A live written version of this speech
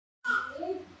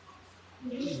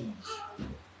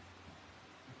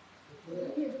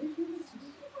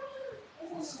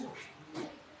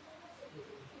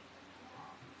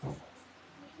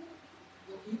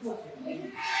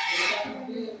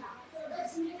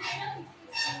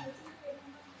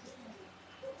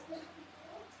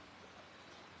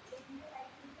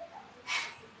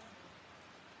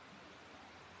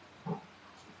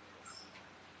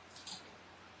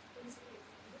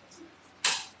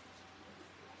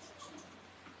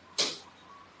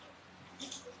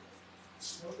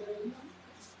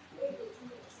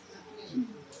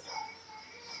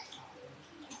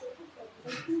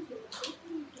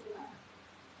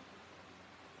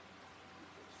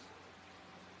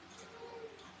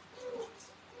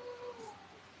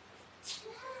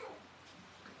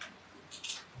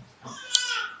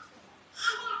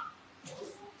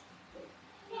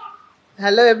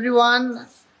Hello everyone,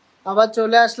 আবার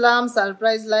চলে আসলাম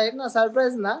surprise live, না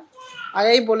সারপ্রাইজ না,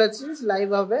 আগেই বলেছি লাইভ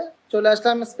হবে। চলে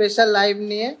আসলাম স্পেশাল লাইভ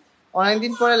নিয়ে,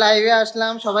 অনেকদিন পরে লাইভে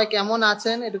আসলাম। সবাই কেমন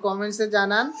আছেন একটু কমেন্টসে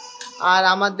জানান, আর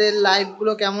আমাদের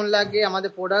লাইভগুলো কেমন লাগে,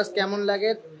 আমাদের প্রোডাক্টস কেমন লাগে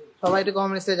সবাই একটু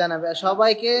কমেন্টসে জানাবে। আর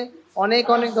সবাইকে অনেক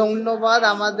অনেক ধন্যবাদ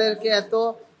আমাদেরকে এত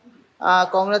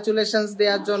কংগ্রাচুলেশনস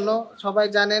দেওয়ার জন্য। সবাই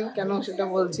জানেন কেন সেটা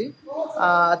বলছি।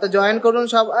 তো জয়েন করুন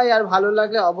সবাই, আর ভালো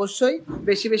লাগলে অবশ্যই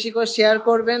বেশি বেশি করে শেয়ার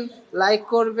করবেন, লাইক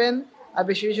করবেন, আর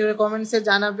বেশি বেশি করে কমেন্টসে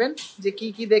জানাবেন যে কি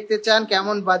কি দেখতে চান,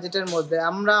 কেমন বাজেটের মধ্যে।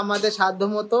 আমরা আমাদের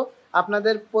সাধ্যমতো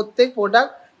আপনাদের প্রত্যেক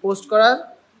প্রোডাক্ট পোস্ট করার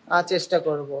চেষ্টা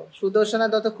করব। সুদর্শনা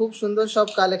দত্ত, খুব সুন্দর সব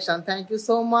collection, thank you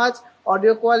so much.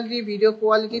 Audio quality, video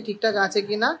quality ঠিকঠাক আছে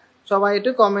কিনা সবাই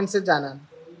একটু কমেন্টসে জানান।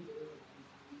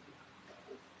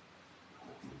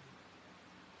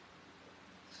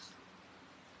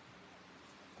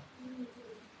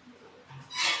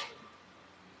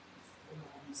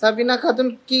 সাবিনা খাতুন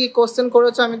কি কোশ্চেন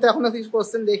করেছো? আমি তো এখনো কিছু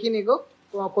কোশ্চেন দেখিনি গো।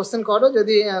 কোশ্চেন করো,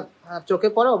 যদি চোখে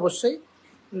পড়ে অবশ্যই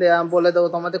বলে দেবো।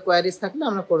 তোমাদের কোয়ারিজ থাকলে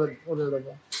আমরা করে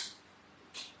দেবো।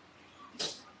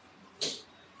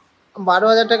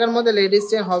 12,000 টাকার মধ্যে লেডিস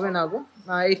চেন হবে না গো,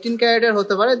 18 ক্যারেটের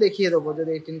হতে পারে, দেখিয়ে দেবো।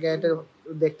 যদি 18 ক্যারেটের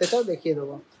দেখতে চাও দেখিয়ে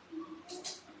দেবো।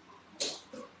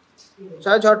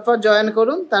 সবাই ঝটপট জয়েন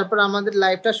করুন, তারপর আমাদের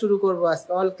লাইভটা শুরু করবো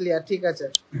আজকে। অল ক্লিয়ার, ঠিক আছে।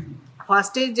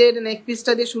 ফার্স্টেই যে নেক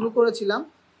পিসটা দিয়ে শুরু করেছিলাম,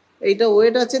 এইটা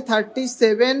ওয়েট আছে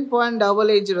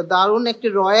 37.880। দারুণ একটি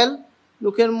রয়্যাল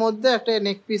লুকের মধ্যে একটা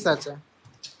নেক পিস আছে।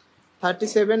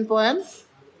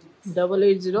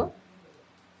 37.880,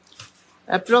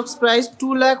 অ্যাপ্রক্স প্রাইস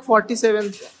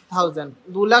 2,47,000,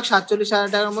 2,47,000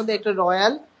 টাকার মধ্যে একটা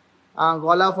রয়্যাল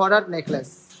গলা ভরার নেকলেস।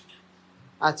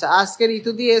 আচ্ছা, আজকে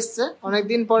ঋতুদি এসছে,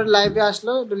 অনেকদিন পরে লাইভে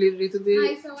আসলো। একটু ঋতুদি।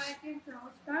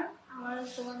 নমস্কার, আমার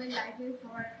তোমাদের লাইভে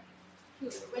সবার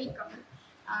ওয়েলকাম।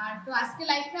 আর তো আজকে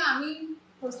লাইভটা আমি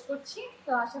হোস্ট করছি,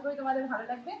 তো আশা করি তোমাদের ভালো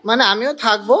লাগবে। মানে আমিও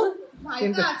থাকবো,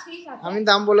 কিন্তু আমি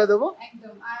দাম বলে দেবো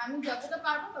একদম, আর আমি যতটা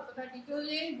পারবো ততটা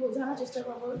ডিটেইলে বোঝানোর চেষ্টা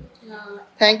করবো।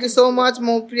 Thank you so much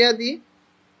Moupriya দি।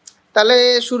 তাহলে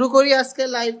শুরু করি আজকে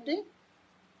লাইভটি।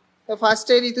 তো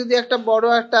ফার্স্টে ঋতুদি একটা বড়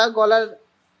একটা গলার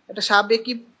একটা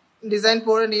সাবেকি ডিজাইন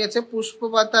পরে নিয়েছে, পুষ্প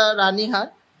পাতা রানী হার।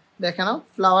 দেখে নাও,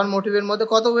 ফ্লাওয়ার মোটিভের মধ্যে।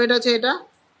 কত ওয়েট আছে এটা?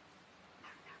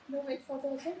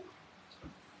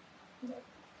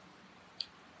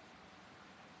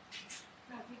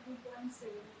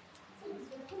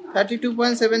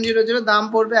 32.700। দাম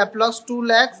পড়বে অ্যাপ্রক্স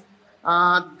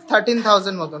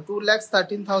 2,13,000 মতন,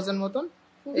 2,13,000 মতন।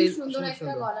 এই সুন্দর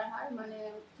একটা গলার হার, মানে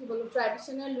কি বলবো,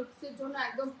 ট্র্যাডিশনাল লুকসের জন্য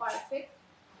একদম পারফেক্ট।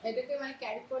 এটাকে মানে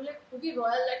ক্যারি করলে খুবই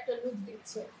রয়্যাল একটা লুক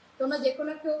দিচ্ছে। তোমরা যে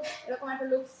কোনো কেউ এরকম একটা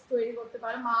লুকস তৈরি করতে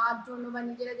পারো মার জন্য, বা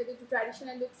নিজেরা যদি একটু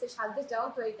ট্র্যাডিশনাল লুকসে সাজতে চাও,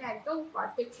 তো এটা একদম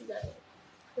পারফেক্ট হয়ে যাবে।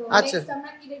 তো নেক্সট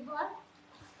আমরা কি দেখবো? আর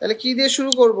তাহলে কি দিয়ে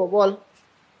শুরু করব বল?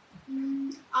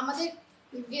 আমাদের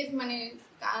মানে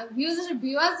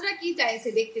ভিউয়ার্সরা কি চাইছে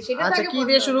দেখতে, সেটা আচ্ছা, কি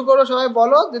দিয়ে শুরু করব সবাই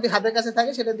বলো, যদি হাতের কাছে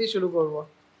থাকে সেটা দিয়ে শুরু করব।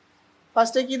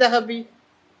 ফার্স্টে কি দেখাবি?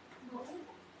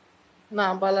 না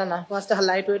বালা না, ফার্স্টে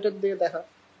লাইট ওয়েটের দিয়ে দেখা।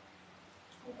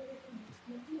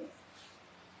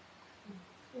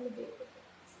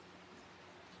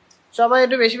 সবাই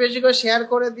একটু বেশি বেশি করে শেয়ার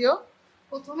করে দিও।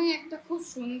 প্রথমে একটা খুব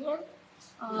সুন্দর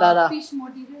ফিশ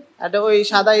মোটিভের, এটা ওই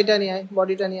সাদা এটা নিয়ে আয়,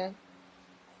 বডিটা নিয়ে আয়।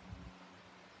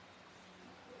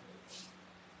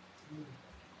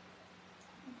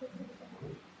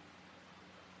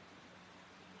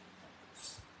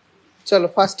 চলো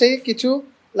ফার্স্টে কিছু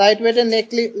লাইট ওয়েটের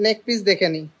নেক পিস দেখে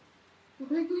নিই।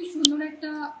 ওখানে খুবই সুন্দর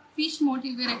একটা ফিশ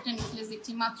মোটিভের একটা নেকলেস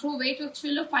দেখছি। মাত্র ওয়েট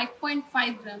হচ্ছিল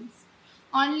 5.5 গ্রামস,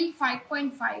 অনলি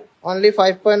 5.5, অনলি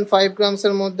 5.5 গ্রামস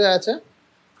এর মধ্যে আছে।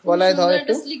 গলায় ধরে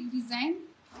একটু স্লিক ডিজাইন।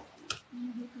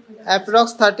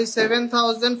 Approx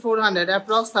 37,400,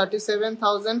 approx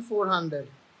 37,400।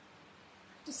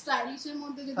 স্টাইলিশের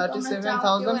মধ্যে যদি তোমরা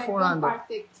চাও 37,400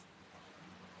 পারফেক্ট।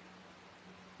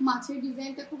 মাছের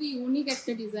ডিজাইনটা খুবই ইউনিক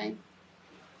একটা ডিজাইন।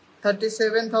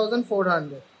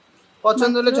 37,400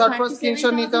 পছন্দ হলে ঝটপট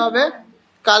স্ক্রিনশট নিতে হবে।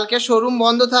 কালকে শোরুম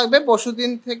বন্ধ থাকবে,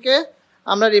 পরশুদিন থেকে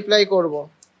আমরা রিপ্লাই করব।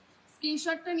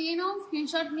 স্ক্রিনশটটা নিয়ে নাও,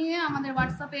 স্ক্রিনশট নিয়ে আমাদের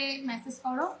হোয়াটসঅ্যাপে মেসেজ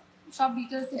করো, সব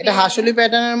ডিটেইলস। এটা হাসুলি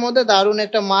প্যাটার্নের মধ্যে দারুন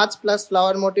একটা মাছ প্লাস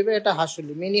ফ্লাওয়ার মোটিভে, এটা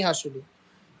হাসুলি, মিনি হাসুলি।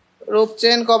 রোপ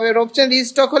চেন কবে, রোপ চেন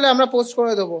রিস্টক হলে আমরা পোস্ট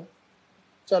করে দেবো।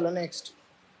 চলো নেক্সট।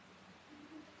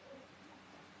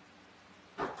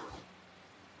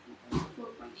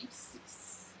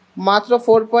 মাত্র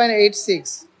 4.86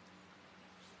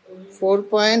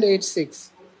 4.86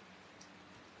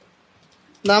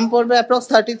 দাম পড়বে অ্যাপ্রক্স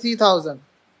 33,000।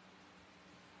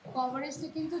 কভারেজটা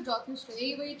কিন্তু যথেষ্ট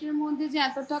এই ওয়েটের মধ্যে, যে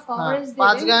এতটা কভারেজ দেবে।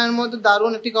 5 গায়ের মধ্যে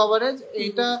দারুন একটি কভারেজ।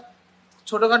 এইটা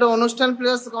ছোটখাটো অনুষ্ঠান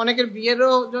প্লাস অনেকের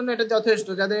বিয়েরও জন্য এটা যথেষ্ট,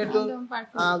 যাদের একটু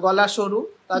গলা সরু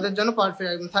তাদের জন্য পারফেক্ট,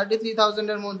 একদম 33,000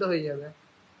 এর মধ্যে হয়ে যাবে।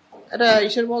 এটা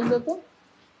ইসের বক্স দে তো,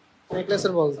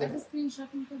 নেকলেসের বক্স দে, স্ক্রিনশট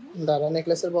নিতে হবে। দাঁড়া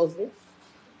নেকলেসের বক্স দে।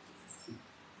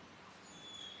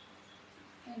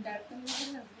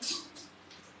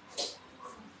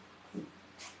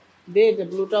 দে এটা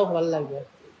ব্লুটাও ভালো লাগবে।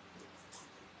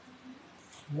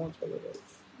 মোট চলে যাবে,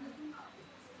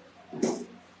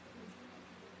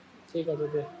 ঠিক আছে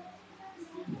দে।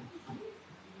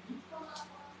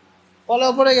 পলা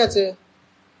উপরে গেছে,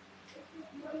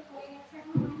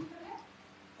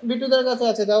 বিটুদের কাছে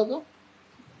আছে, দাও তো।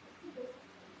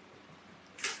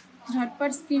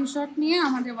 ঝটপট স্ক্রিনশট নিয়ে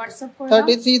আমাদের হোয়াটসঅ্যাপ করে দাও।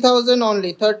 33,000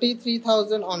 অনলি,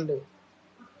 33,000 অনলি।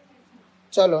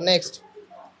 চলো নেক্সট।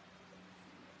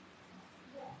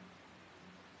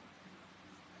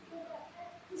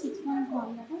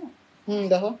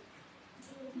 দেখো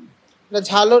এটা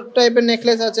ঝালর টাইপের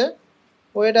নেকলেস আছে,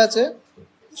 ওয়েট আছে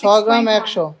 6 গ্রাম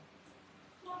 100,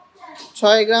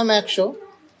 6 গ্রাম 100।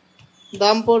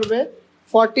 দাম পড়বে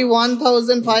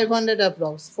 41,500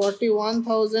 অ্যাপ্রক্স,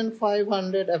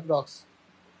 41,500 অ্যাপ্রক্স,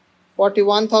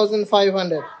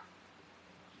 41,500।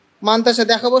 মান্তাসা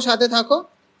দেখাবো, সাথে থাকো।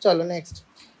 চলো নেক্সট।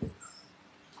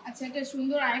 আচ্ছা, এটা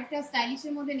সুন্দর আরেকটা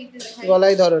স্টাইলিশের মধ্যে নিতে দেখাই।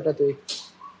 গলায় ধরো এটা তুই।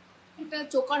 এটা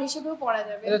চোকার হিসেবেও পরা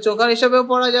যাবে, এটা চোকার হিসেবেও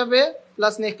পরা যাবে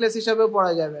প্লাস নেকলেস হিসেবেও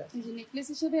পরা যাবে। এই যে নেকলেস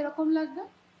হিসেবে এরকম লাগবে,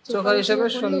 চোকার হিসেবে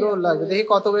সুন্দর লাগবে। দেখি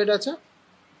কত ওয়েট আছে।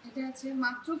 এটা আছে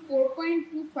মাত্র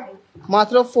 4.25,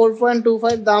 মাত্র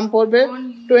 4.25। দাম পড়বে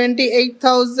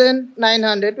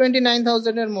 28,900,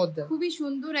 29,000 এর মধ্যে। খুবই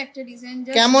সুন্দর একটা ডিজাইন।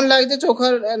 কেমন লাগছে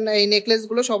চোখার এই নেকলেস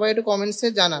গুলো সবাই একটু কমেন্টসে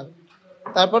জানান,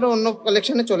 তারপরে অন্য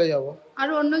কালেকশনে চলে যাব। আর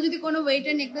অন্য যদি কোনো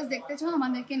ওয়েটের নেকলেস দেখতে চাও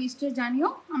আমাদেরকে নিশ্চয়ই জানিও,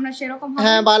 আমরা সেরকম ভাবে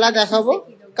হ্যাঁ বালা দেখাবো।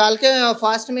 কালকে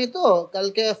 1 মে তো,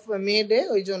 কালকে মে ডে,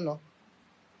 ওই জন্য।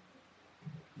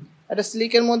 এটা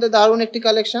স্লিকের মধ্যে দারুণ একটি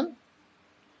কালেকশন।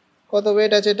 কত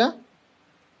ওয়েট আছে এটা?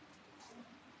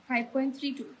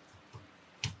 5.32,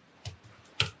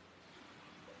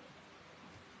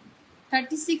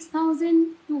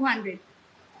 36,200।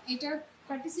 এটা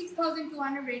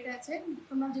 36,200 রেট আছে।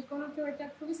 তোমরা যে কোনো কেউ এটা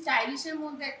খুবই স্টাইলিশের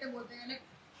মধ্যে একটা বলতে গেলে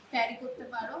ক্যারি করতে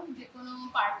পারো, যে কোনো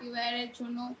পার্টি ওয়্যারের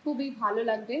জন্য খুবই ভালো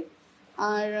লাগবে।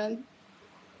 আর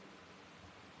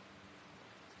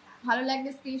ভালো লাগলে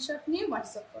স্ক্রিনশট নিয়ে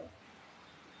হোয়াটসঅ্যাপ করো।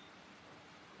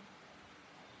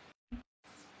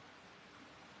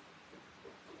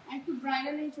 একটু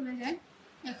ব্রাইডালে চলে যায়,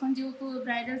 এখন যেহেতু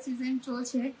ব্রাইডাল সিজন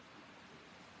চলছে,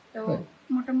 তো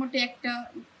মোটামুটি একটা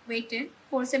ওয়েটের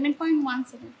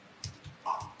 47.17,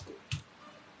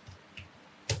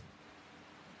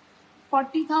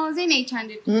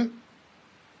 40,800।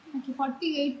 Okay,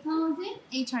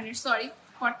 48,800, sorry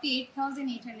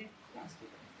 48,800।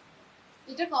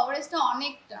 এটা কভারেজটা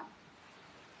অনেকটা,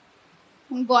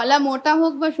 গলা মোটা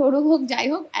হোক বা সরু হোক যাই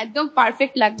হোক একদম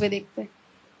পারফেক্ট লাগবে দেখতে।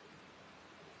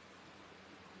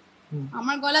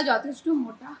 আমার গলা যথেষ্ট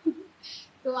মোটা,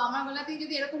 তো আমার গলাতে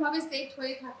যদি এরকম ভাবে সেট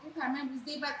হয়ে থাকে তার মানে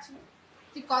বুঝতেই পারছো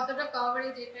যে কতটা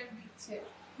কভারেজ এটা দিচ্ছে।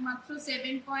 মাত্র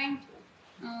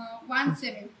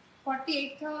 7.17,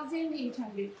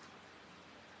 48,800।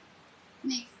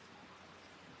 নেক্সট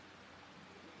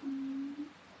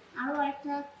আরো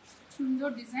একটা সুন্দর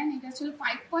ডিজাইন। এটা ছিল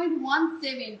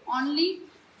 5.17, অনলি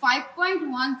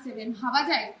 5.17। ভাবা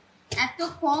যায় এত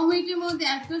কম ওয়েটের মধ্যে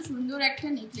এত সুন্দর একটা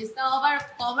নেকলেস, তাও আবার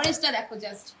কভারেজটা দেখো,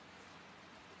 জাস্ট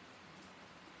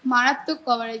মারাত্মক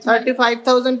কভারেজ।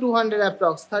 35,200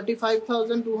 অ্যাপ্রক্স,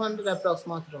 35,200 অ্যাপ্রক্স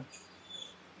মাত্র।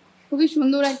 খুবই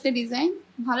সুন্দর একটা ডিজাইন।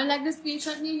 ভালো লাগলে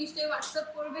স্ক্রিনশট নিয়ে নিশ্চয়ই হোয়াটসঅ্যাপ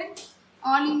করবে।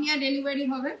 অল ইন্ডিয়া ডেলিভারি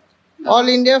হবে, অল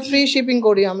ইন্ডিয়া ফ্রি শিপিং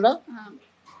করি আমরা। হ্যাঁ,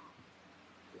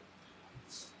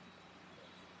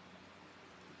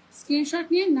 স্ক্রিনশট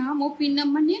নিয়ে নাম ও পিন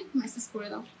নাম্বার নিয়ে মেসেজ করে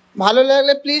দাও। ভালো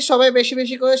লাগলে প্লিজ সবাই বেশি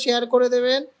বেশি করে শেয়ার করে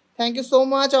দেবেন। Thank you so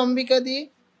much Ambika the.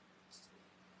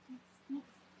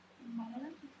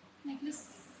 Necklace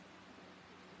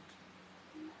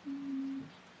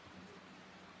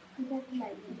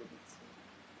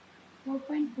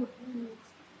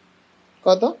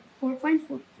কত?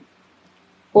 4.4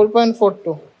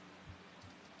 4.42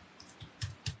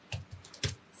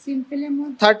 সিম্পলের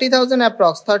মধ্যে 30,000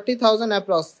 অ্যাপ্রক্স, 30,000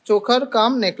 অ্যাপ্রক্স। চোখার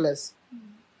কাম নেকলেস,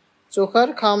 চোখার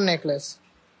খাম নেকলেস।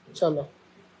 চলো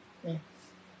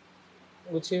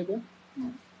গুছিয়ে দে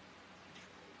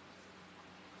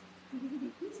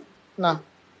না,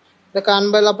 এটা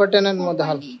কানবেলা প্যাটার্নের মধ্যে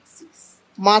হাল 4.86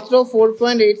 মাত্র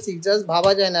 4.86, জাস্ট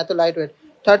ভাবা যায় না এত লাইট ওয়েট।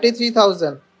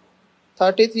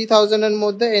 33,000 এর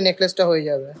মধ্যে এই নেকলেসটা হয়ে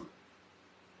যাবে।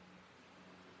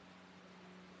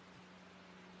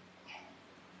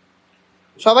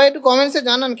 সবাই একটু কমেন্টসে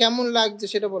জানান কেমন লাগছে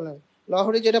সেটা বলেন।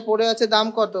 লহরি যেটা পড়ে আছে দাম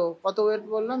কত, কত ওয়েট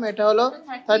বললাম? এটা হলো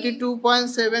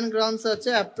 32.7 গ্রামস আছে।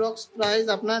 অ্যাপ্রক্স প্রাইস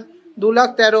আপনার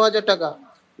 2,13,000 টাকা।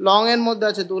 লং এর মধ্যে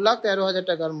আছে 2,13,000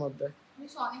 টাকার মধ্যে।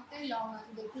 বেশ অনেকটাই লং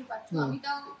আছে, দেখতেই পাচ্ছ। আমি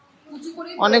তাও উঁচু করে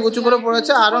অনেক উঁচু করে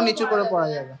পড়েছে, আরো নিচু করে পড়া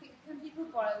যাবে। এখান থেকেও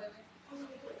পড়া যাবে,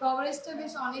 কভারেজটা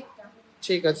বেশ অনেকটা।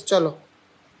 ঠিক আছে চলো।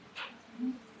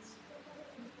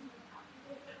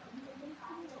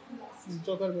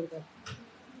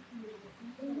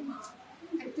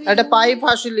 একটা পাইপ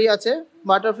হাসুলি আছে,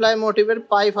 বাটারফ্লাই মোটিভের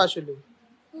পাইপ হাসুলি।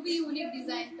 খুবই ইউনিক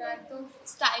ডিজাইনটা, একদম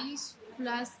স্টাইলিশ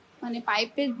প্লাস মানে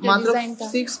পাইপের মাত্র ডিজাইনটা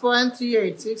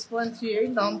 6.38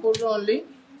 দাম পড়বে অনলি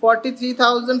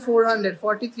 43,400,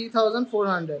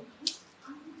 43,400।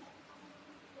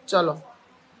 চলো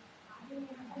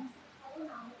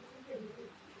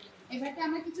এবারে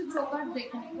আমরা কিছু চোকার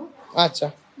দেখে নেব। আচ্ছা,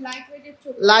 লাইট ওয়েটের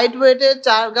চোকার, লাইট ওয়েটের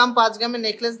 4 গ্রাম 5 গ্রামের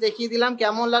নেকলেস দেখিয়ে দিলাম।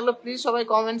 কেমন লাগলো প্লিজ সবাই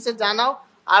কমেন্টসে জানাও,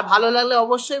 আর ভালো লাগলে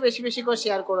অবশ্যই বেশি বেশি করে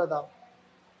শেয়ার করে দাও।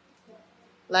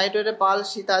 লাইট ওয়েটের পাল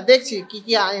সীতা দেখছি কি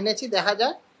কি এনেছি, দেখা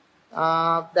যাক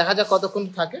দেখা যাক কতক্ষণ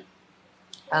থাকে।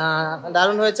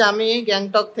 দারুণ হয়েছে, আমি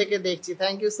গ্যাংটক থেকে দেখছি।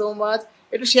 Thank you so much.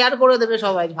 একটু শেয়ার করে দেবে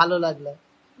সবাই ভালো লাগলে।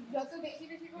 যত বেশি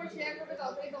বেশি করে শেয়ার করবে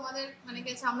ততই তোমাদের মানে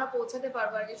কাছে আমরা পৌঁছাতে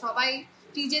পারবো আর কি। সবাই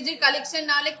টিজের কালেকশন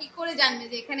না হলে কি করে জানবে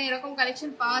যে এখানে এরকম কালেকশন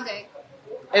পাওয়া যায়।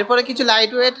 এরপরে কিছু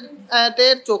লাইট ওয়েট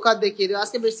এর চোকার দেখিয়ে দিই।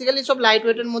 আজকে বেসিক্যালি সব লাইট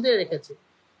ওয়েটের মধ্যে রেখেছি।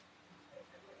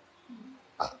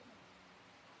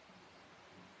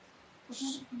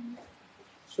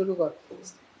 শুরু কর।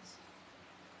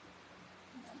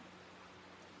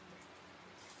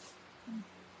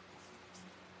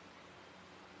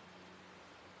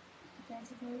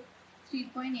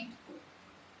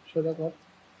 সোজা কর।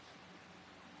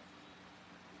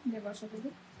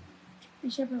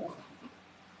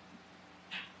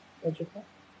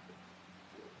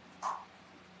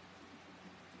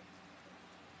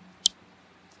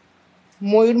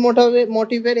 ময়ূর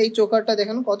মোটিভের এই চোকারটা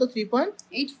দেখেন কত,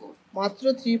 3.84, মাত্র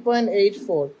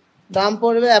 3.84। দাম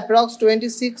পড়বে অ্যাপ্রক্স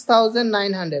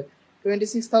 26,900,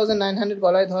 26,900।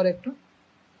 গলায় ধর একটু,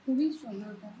 খুবই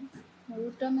সুন্দর,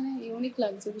 ময়ূরটা মানে ইউনিক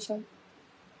লাগছে বিশাল।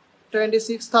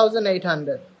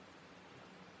 26,800।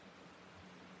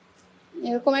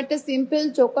 এরকম একটা সিম্পল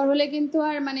চোকার হলে কিন্তু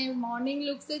আর মানে মর্নিং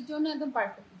লুকসের জন্য একদম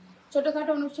পারফেক্ট।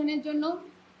 ছোটখাটো অনুষ্ঠানের জন্য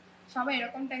সবাই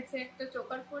এরকম টাইপের একটা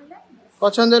চোকার পরলে।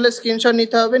 পছন্দ হলে স্ক্রিনশট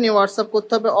নিতে হবে, নিয়ে হোয়াটসঅ্যাপ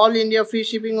করতে হবে। অল ইন্ডিয়া ফ্রি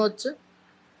শিপিং হচ্ছে।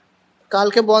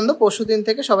 কালকে বন্ধ, পরশু দিন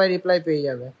থেকে সবাই রিপ্লাই পেয়ে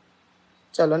যাবে।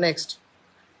 চলো নেক্সট।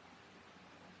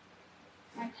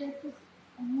 একটা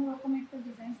অন্যরকম একটা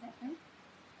ডিজাইন দেখাই।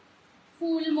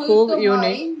 ফুল খুব ময়ূর তো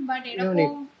ইউনিক, হয় বাট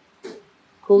এরকম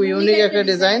খুব ইউনিক একটা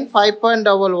ডিজাইন।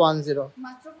 5.110,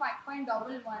 মাত্র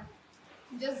 5.11।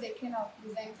 জাস্ট দেখে নাও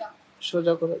ডিজাইনটা।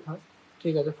 সোজা করে ধর।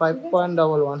 ঠিক আছে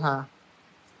 5.11, হ্যাঁ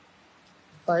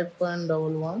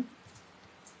 5.11।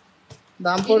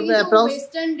 দাম পড়বে অ্যাপ্রক্স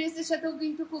ওয়েস্টার্ন ড্রেসের সাথেও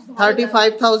কিন্তু খুব ভালো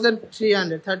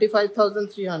 35,300,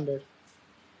 35,300।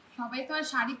 সবাই তো আর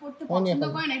শাড়ি পরতে পছন্দ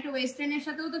করে না, একটু ওয়েস্টার্নের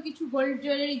সাথেও তো কিছু গোল্ড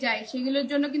জুয়েলারি যায়, সেগুলোর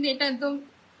জন্য কিন্তু এটা একদম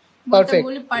পারফেক্ট,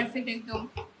 পারফেক্ট। একদম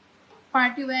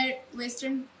পার্টি ওয়্যার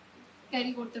ওয়েস্টার্ন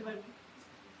ক্যারি করতে পারবে।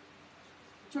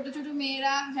 ছোট ছোট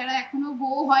মেয়েরা যারা এখনো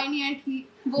বউ হয়নি আর কি,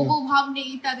 বউ ভাব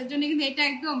নেই, তাদের জন্য কিন্তু এটা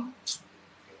একদম।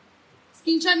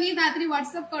 স্ক্রিনশট নিয়ে তাড়াতাড়ি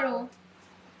হোয়াটসঅ্যাপ করো।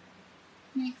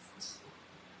 নেক্সট,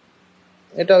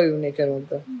 এটাও ইউনিকের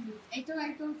মধ্যে, এটাও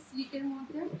একদম স্লিকের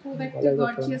মধ্যে, খুব একটা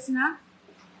গর্জিয়াস না,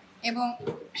 এবং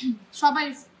সবাই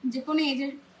যে কোনো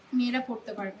এজের মেয়েরা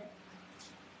পড়তে পারবে।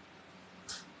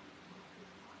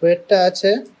 ওয়েটটা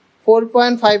আছে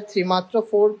 4.53, মাত্র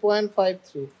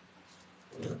 4.53।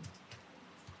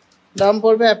 দাম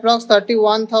পড়বে অ্যাপ্রক্স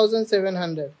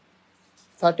 31,700,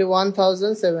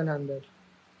 31,700।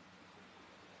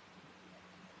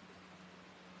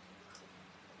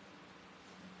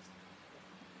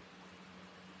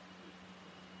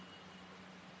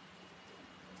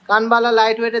 কানবালা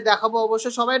লাইট ওয়েটে দেখাবো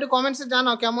অবশ্যই। সবাই একটু কমেন্টসে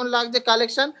জানাও কেমন লাগছে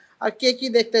কালেকশন আর কে কি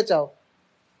দেখতে চাও।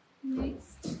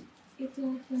 নেক্সট এটা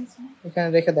কি আছে? এখানে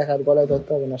রেখে দেখা, গলায় ধরতে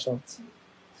হবে না সব।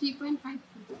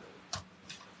 3.52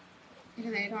 এটা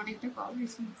দেখো অনেকটা কম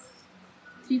হয়েছে।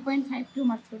 3.52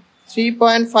 মাত্র।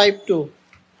 3.52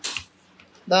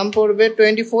 দাম পড়বে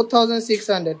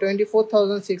 24,600।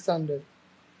 24,600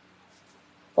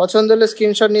 পছন্দ হলে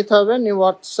স্ক্রিনশট নিতে হবে, নিয়ে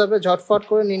হোয়াটসঅ্যাপে ঝটফট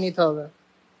করে নিয়ে নিতে হবে।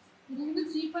 কিন্তু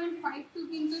 3.52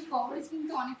 কিন্তু কভারেজ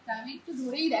কিন্তু অনেকটা, আমি একটু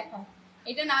ধরেই দেখাও,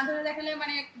 এটা না ধরে দেখালে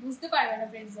মানে বুঝতে পারবে না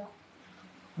ফ্রেন্ডসরা।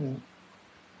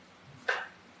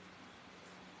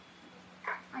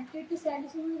 আজকে একটু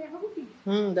স্ট্যান্ডার্ড দেখাবো কি?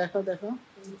 দেখো দেখো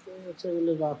হচ্ছে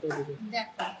এগুলো বাপে দিকে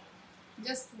দেখো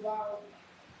জাস্ট ওয়াও।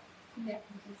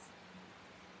 দেখো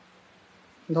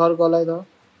ধর গলায় দাও,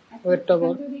 ওয়েটটা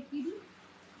বল।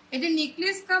 এটা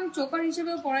নেকলেস কাম চোকার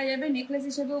হিসেবেও পরা যাবে, নেকলেস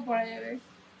হিসেবেও পরা যাবে।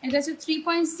 এটা হচ্ছে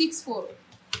 3.64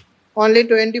 only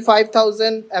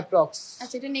 25,000 approx।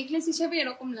 আচ্ছা এটা নেকলেস হিসেবে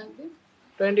এরকম লাগবে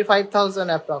 25,000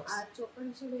 approx, আর চোকার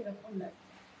হিসেবে এরকম লাগবে।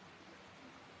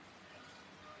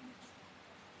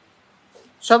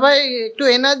 সবাই একটু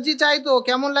এনার্জি চাই তো,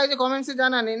 কেমন লাগছে কমেন্টসে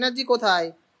জানান এনার্জি কোথায়।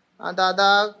 দাদা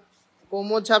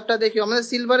কোমর ঝাপটা দেখি, আমাদের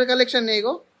সিলভারের কালেকশন নেই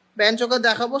গো, ব্যান্ড চোকার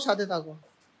দেখাবো, সাথে থাকো।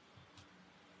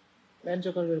 ব্যান্ড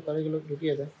চোকার বের করে এগুলো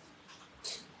ঢুকিয়ে দেয়।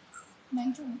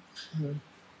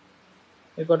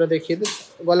 এই কটা দেখিয়ে দে,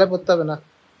 গলায় পড়তে হবে না।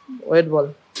 ওয়েট বল।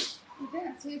 এটা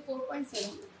আছে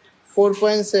 4.7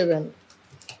 4.7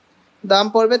 দাম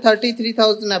পড়বে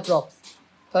 33,000 অ্যাপ্রক্স।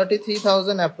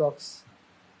 33,000 অ্যাপ্রক্স।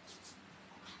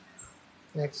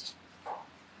 নেক্সট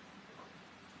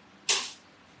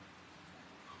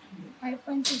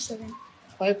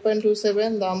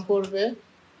 5.27 দাম পড়বে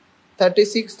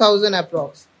 36,000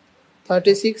 অ্যাপ্রক্স।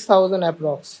 36,000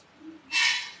 অ্যাপ্রক্স।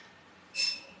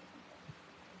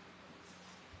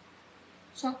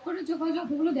 সবকটা চোখা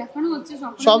যতগুলো দেখানো হচ্ছে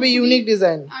সবই ইউনিক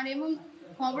ডিজাইন। আর এমন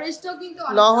কভারেজটাও কিন্তু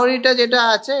লহরিটা যেটা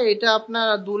আছে এটা আপনার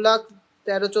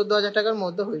 2,13,14,000 টাকার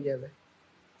মধ্যে হয়ে যাবে।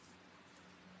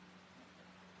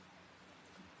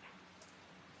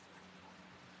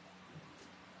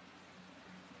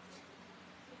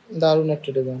 দারুন একটা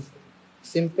ডিজাইন,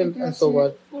 সিম্পল এন্ড সোবার।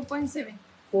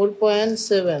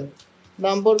 4.7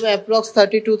 দাম পড়বে অ্যাপ্রক্স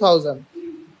 32,000।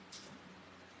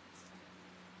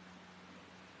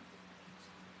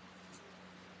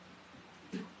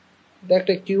 এটা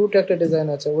একটা কিউট একটা ডিজাইন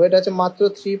আছে, ওয়েট আছে মাত্র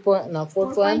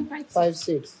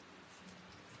 4.56।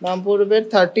 দাম পড়বে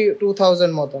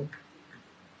 32,000 মতন।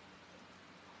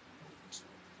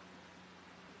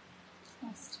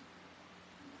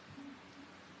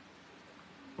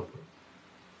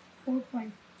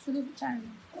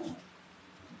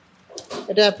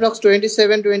 এটা অ্যাপ্রক্স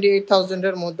 27-28,000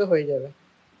 এর মধ্যে হয়ে যাবে।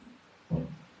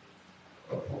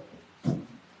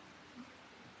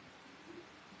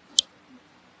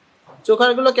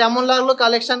 চোকার গুলো কেমন লাগলো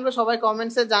কালেকশন গুলো সবাই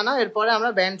কমেন্টসে জানাও। এরপরে আমরা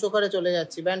ব্যান্ড চোকারে চলে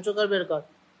যাচ্ছি। ব্যান্ড চোকার বের কর,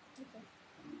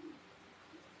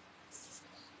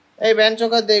 এই ব্যান্ড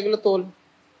চোকার দিয়ে এগুলো তোল।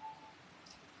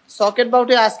 সকেট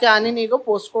বাউটি আজকে আনিনি গো,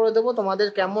 পোস্ট করে দেবো, তোমাদের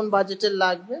কেমন বাজেটের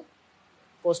লাগবে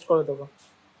পোস্ট করে দেবো।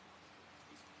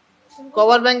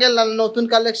 কভার ব্যাঙ্গেল নতুন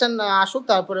কালেকশন আসুক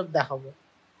তারপরে দেখাবো।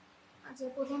 আচ্ছা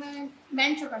প্রথমে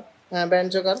ব্যান্ড চোকার। হ্যাঁ ব্যান্ড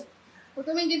চোকার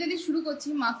প্রথমে যেটা দিয়ে শুরু করছি,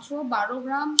 মাত্র 12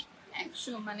 গ্রাম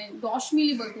 100 মানে 10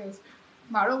 মিলি বলতে হবে,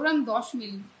 12 গ্রাম 10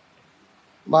 মিলি।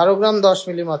 12 গ্রাম 10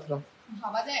 মিলি মাত্র,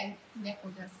 ভাবা যায়? দেখো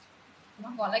জাস্ট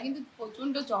আমার গলা কিন্তু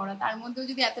প্রচন্ড চওড়া, তার মধ্যেও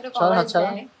যদি এতটা কভারেজ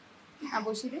দেয়। হ্যাঁ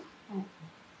বসি রে, হ্যাঁ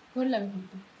ধরলাম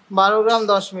কিন্তু 12 গ্রাম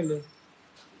 10 মিলি।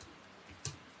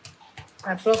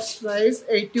 Approx price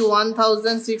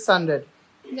 81,600।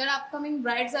 যারা আপকামিং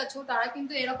ব্রাইডস আছো তারা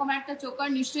কিন্তু এরকম একটা চোকার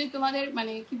নিশ্চয়ই তোমাদের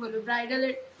মানে কি বলবো ব্রাইডাল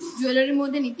জুয়েলারির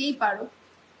মধ্যে নিতেই পারো,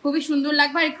 খুবই সুন্দর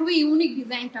লাগবে আর খুবই ইউনিক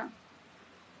ডিজাইনটা।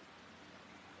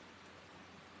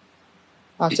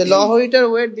 আচ্ছা লহরিটার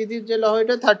ওয়েট দিদির যে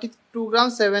লহরিটা 32 গ্রাম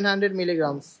 700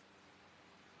 মিলিগ্রাম।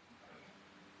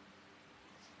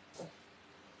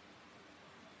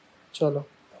 চলো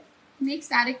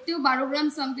নেক্সট আরেকটিও 12 গ্রাম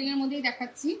সামথিং এর মধ্যেই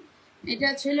দেখাচ্ছি। এটা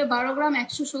ছিল 12 গ্রাম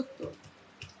 170।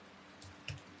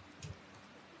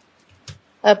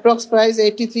 Approx price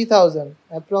 83,000।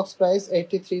 Approx price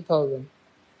 83,000।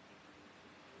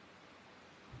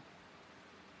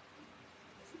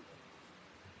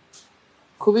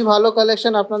 খুবই ভালো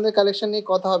কালেকশন, আপনাদের কালেকশন নিয়ে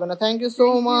কথা হবে না। Thank you so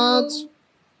much.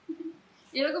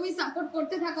 এরকমই সাপোর্ট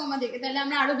করতে থাকো আমাদেরকে, তাহলে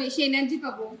আমরা আরো বেশি এনার্জি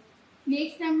পাবো।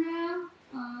 নেক্সট আমরা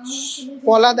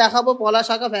পলা দেখাবো, পলা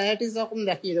শাখা ভ্যারাইটিস রকম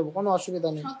দেখিয়ে দেবো, কোনো অসুবিধা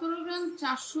নেই। 17 গ্রাম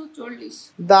 440।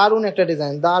 দারুন একটা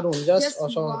ডিজাইন, দারুন, জাস্ট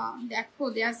অসাধারণ। দেখো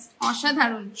জাস্ট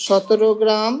অসাধারণ। 17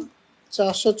 গ্রাম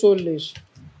 440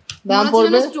 দাম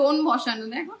পড়বে। স্টোন বসানো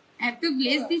দেখো এত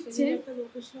গ্লেজ দিচ্ছে।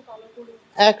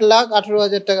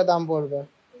 1,18,000 টাকা দাম পড়বে।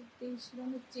 23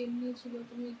 গ্রামের চেন নিয়েছিল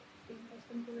তুমি,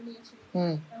 10% করে নিয়েছিলে।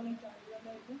 তাহলে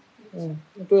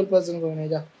 12% করে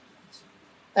নিয়ে যা।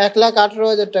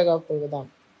 1,18,000 টাকা পড়বে দাম।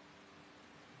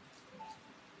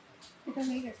 এটা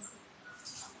হয়ে গেছে।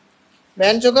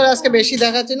 ব্যান্ড চোকার আজকে বেশি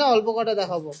দেখাচ্ছি না, অল্প কটা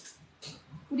দেখাবো।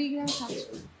 20 গ্রাম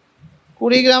 700।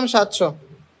 20 গ্রাম 700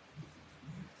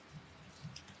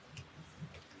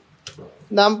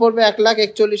 দাম পড়বে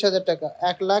 1,41,000 টাকা।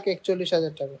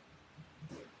 1,41,000 টাকা।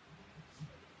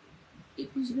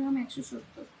 21 গ্রাম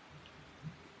 170।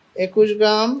 21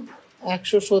 গ্রাম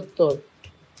 170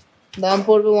 দাম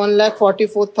পড়বে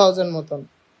 1,44,000 মতন।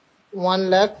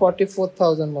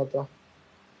 1,44,000 মতো।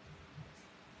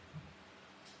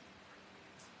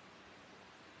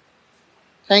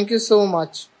 Thank you so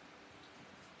much.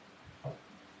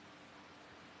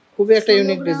 খুবই একটা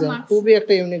ইউনিক ডিজাইন, খুবই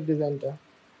একটা ইউনিক ডিজাইনটা।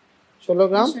 16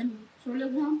 গ্রাম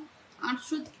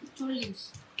 840।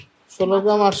 16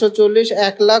 গ্রাম 840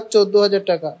 1,14,000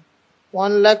 টাকা।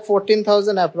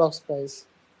 1,14,000 অ্যাপ্রক্স প্রাইস।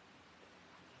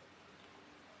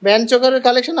 ব্যান্ড চোকারের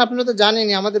কালেকশন আপনারা তো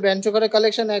জানেনই, আমাদের ব্যান্ড চোকারের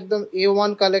কালেকশন একদম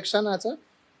A1 কালেকশন আছে,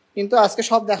 কিন্তু আজকে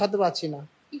সব দেখাতে পাচ্ছি না।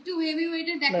 একটু হেভি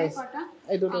ওয়েটের দেখাই কটা।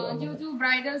 এই দুটো যেহেতু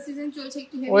ব্রাইডাল সিজন চলছে,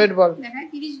 একটু হেভি ওয়েট বল দেখাই।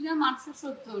 30 গ্রাম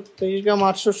 870। 30 গ্রাম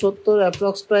 870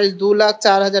 অ্যাপ্রক্স প্রাইস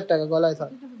 2,04,000 টাকা। গলায়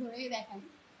থাক, একটু ধরেই দেখাই।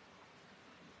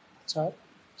 ছাড়,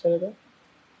 ছেড়ে দাও।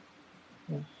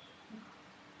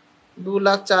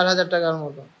 2,04,000 টাকার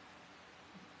মতো।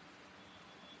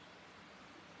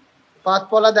 পাত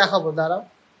পলা দেখাবো, দাঁড়াও,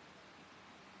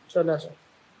 চলে আসো।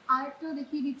 আরেকটা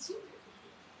দেখিয়ে দিচ্ছি।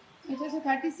 এটা হচ্ছে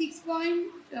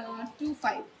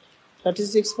 36.25।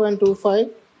 36.25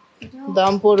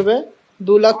 দাম পড়বে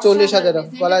 2,40,000 টাকা।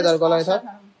 গলায় ধর, গলায় ধর।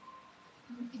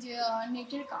 এই যে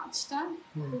নেটের কাজটা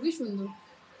খুবই সুন্দর।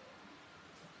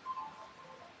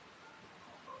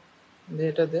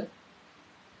 এটা দে,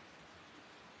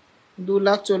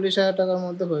 2,40,000 টাকার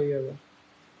মধ্যে হয়ে যাবে।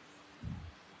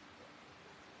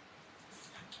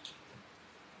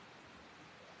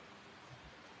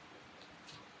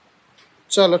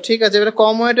 চলো ঠিক আছে, এবারে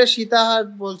কম ওয়েটের সীতাহার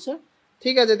বলছে।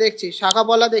 ঠিক আছে, দেখছি। শাখা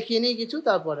পলা দেখিয়ে নিই কিছু,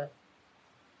 তারপরে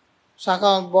শাখা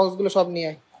বক্সগুলো সব নিয়ে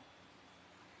আয়।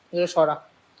 এগুলো সরা,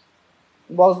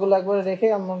 বক্সগুলো একবারে রেখে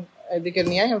আমার এদিকে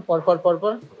নিয়ে আয়, পরপর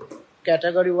পরপর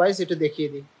ক্যাটাগরি ওয়াইজ একটু দেখিয়ে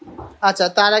দিই। আচ্ছা,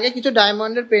 তার আগে কিছু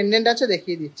ডায়মন্ডের পেন্ডেন্ট আছে,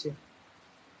 দেখিয়ে দিচ্ছি।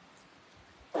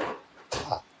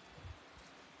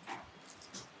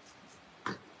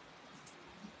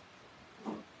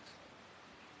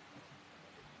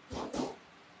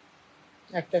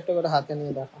 একটা একটা করে হাতে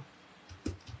নিয়ে দেখা,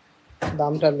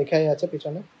 দামটা লেখাই আছে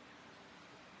পিছনে।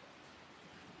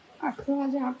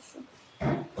 18,800।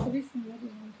 খুবই সুন্দর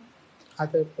ডিজাইনটা।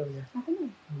 হাতের উপর নিয়ে। হাতে না?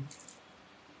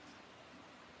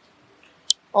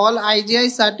 অল IGI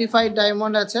সার্টিফাইড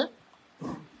ডায়মন্ড আছে,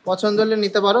 পছন্দ হলে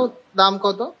নিতে পারো। দাম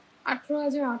কত?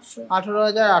 18,800।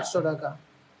 18,800 টাকা।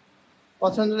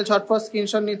 পছন্দ হলে ঝটপট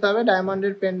স্ক্রিনশট নিতে হবে।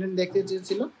 ডায়মন্ডের পেন্ডেন্ট দেখতে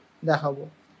চেয়েছিল, দেখাবো।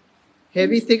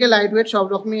 হেভি থেকে লাইট ওয়েট সব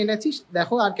রকমই এনেছি,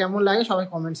 দেখো। আর কেমন লাগে সবাই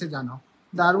কমেন্টসে জানাও।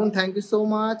 দারুন, থ্যাংক ইউ সো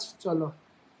মাচ। চলো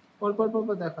পরপর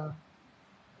পরপর দেখা।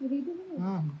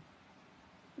 হুম,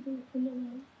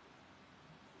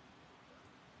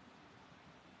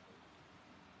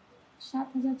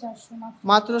 7,400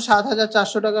 মাত্র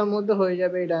 7,400 টাকার মধ্যে হয়ে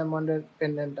যাবে এই ডায়মন্ডের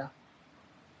পেন্ডেন্টটা।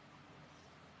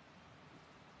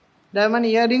 ডায়মন্ড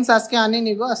ইয়াররিংস আজকে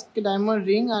আনিনি গো, আজকে ডায়মন্ড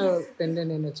রিং আর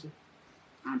পেন্ডেন্ট এনেছি।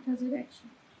 8,100।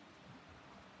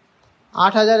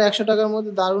 8,100 টাকার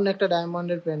মধ্যে দারুণ একটা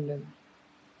ডায়মন্ডের পেন্ডেন্ট।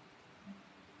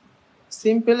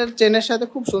 সিম্পলের চেনের সাথে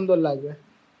খুব সুন্দর লাগবে।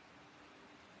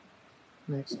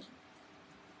 নেক্সট,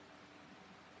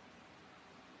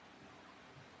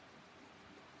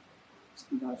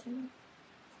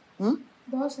 হুম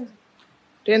 10,000।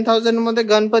 10,000 এর মধ্যে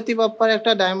গণপতি বাপ্পার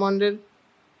একটা ডায়মন্ডের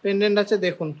পেন্ডেন্ট আছে,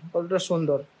 দেখুন কতটা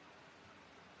সুন্দর।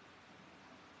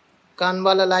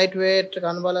 কানবালা লাইট ওয়েট,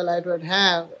 কানবালা লাইট ওয়েট,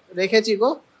 হ্যাঁ রেখেছি গো,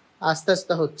 আস্তে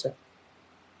আস্তে হচ্ছে।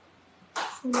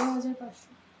 16,500।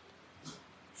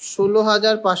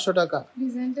 16,500 টাকা।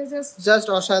 ডিজাইনটা জাস্ট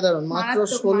অসাধারণ, মাত্র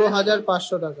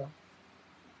 16,500 টাকা।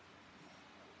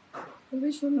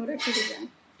 খুবই সুন্দর একটা ডিজাইন।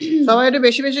 সবাই একটু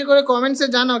বেশি বেশি করে কমেন্টসে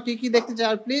জানাও কি কি দেখতে চাই,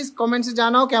 আর প্লিজ কমেন্টসে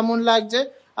জানাও কেমন লাগছে,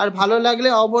 আর ভালো লাগলে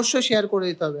অবশ্যই শেয়ার করে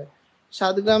দিতে হবে।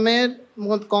 7 গ্রামের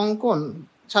কঙ্কন,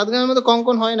 7 গ্রামের মধ্যে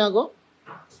কঙ্কন হয় না গো।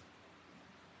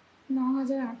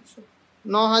 9,800।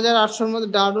 9,800 মধ্যে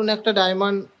দারুণ একটা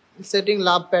ডায়মন্ড সেটিং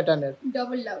লাভ প্যাটার্নের,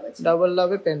 ডাবল লাভ আছে। ডাবল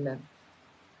লাভে pendant.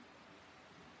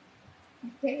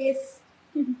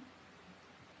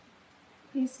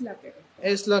 S Locket.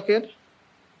 S Locket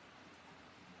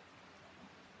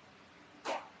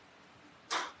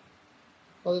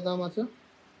কত দাম আছে?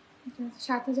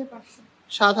 7500।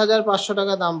 7500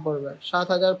 টাকা দাম পড়বে,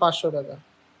 7500 টাকা।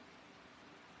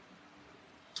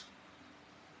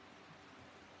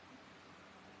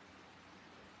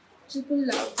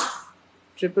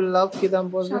 ট্রিপল লাভ কি দাম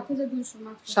পড়বে?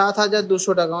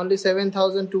 7200 টাকা, অনলি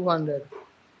 7200।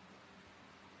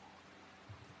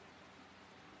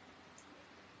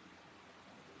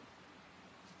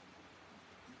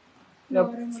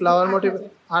 ফ্লাওয়ার মোটিভ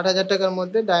 8000 টাকার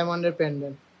মধ্যে ডায়মন্ডের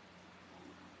পেন্ডেন্ট।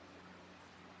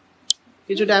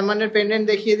 কিছু ডায়মন্ডের পেন্ডেন্ট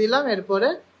দেখিয়ে দিলাম, এরপরে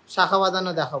শাখা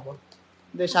বাঁধানো দেখাবো।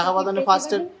 শাখা বাঁধানো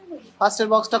ফার্স্টের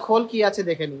বক্সটা খোল, কি আছে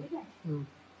দেখে নি।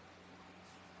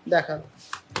 দেখা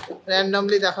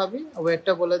র্যান্ডমলি দেখাবি,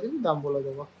 ওয়েটটা বলে দিবি, দাম বলে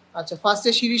দেবো। আচ্ছা,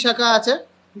 ফার্স্টে সিঁড়ি শাখা আছে,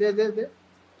 দে দে দে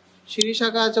সিঁড়ি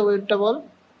শাখা আছে, ওয়েটটা বল।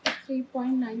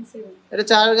 3.97। এটা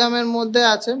 4 গ্রামের মধ্যে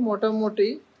আছে মোটামুটি।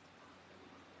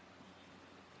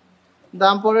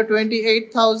 দাম পড়ে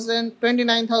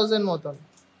 29,000 মতন।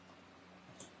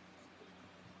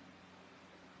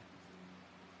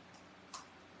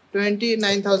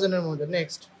 29,000 এর মধ্যে।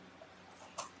 নেক্সট,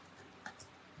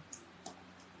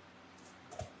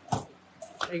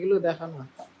 এগুলো দেখা না।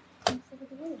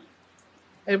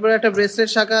 এরপরে একটা ব্রেসলেট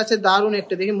শাখা আছে, দারুন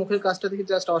একটা, দেখি মুখের কাজটা দেখি,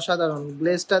 জাস্ট অসাধারণ।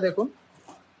 গ্লেজটা দেখুন,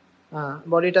 হ্যাঁ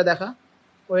বডিটা দেখা,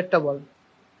 ওয়েটটা বল।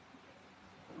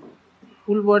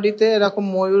 ফুল বডিতে এরকম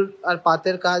ময়ূর আর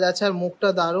পাতের কাজ আছে, আর মুখটা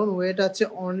দারুন। ওয়েট আছে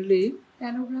অনলি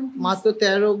মাত্র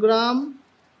 13 গ্রাম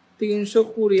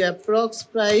 320, অ্যাপ্রক্স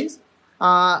প্রাইস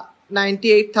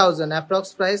 98,000, অ্যাপ্রক্স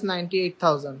প্রাইস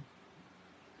 98,000।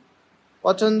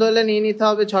 পছন্দ হলে নিয়ে নিতে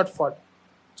হবে ঝটফট।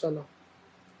 চলো,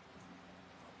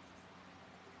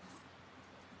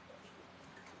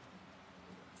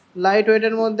 লাইট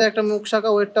ওয়েটের মধ্যে একটা মুখ শাখা,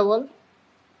 ওয়েটটা বল।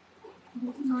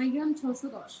 9 গ্রাম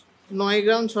 610। 9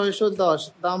 গ্রাম 610,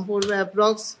 দাম পড়বে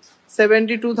অ্যাপ্রক্স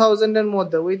 72,000 এর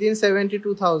মধ্যে, উইদিন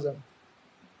 72,000।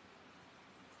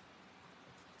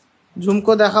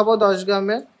 ঝুমকো দেখাবো 10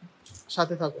 গ্রামের,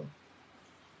 সাথে থাকুন।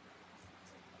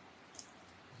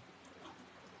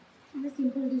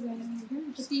 সিম্পল ডিজাইনের মধ্যে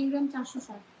 3 গ্রাম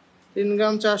 460। 3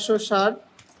 গ্রাম 460,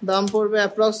 দাম পড়বে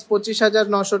অ্যাপ্রক্স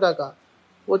 25,900 টাকা,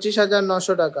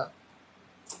 25,900 টাকা।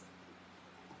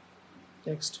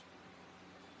 নেক্সট,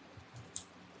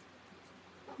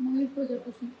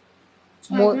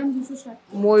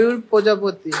 ময়ূর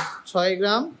প্রজাপতি 6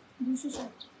 গ্রাম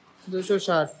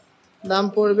 260, দাম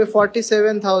পড়বে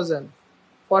 47,000,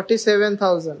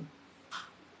 47,000।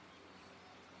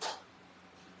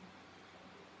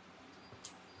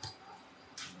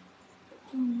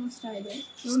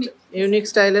 ইউনিক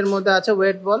স্টাইলের মধ্যে আছে,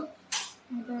 ওয়েট বল।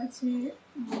 এটা আছে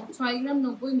 6 গ্রাম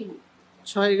 90 মিলি।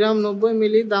 6 গ্রাম 90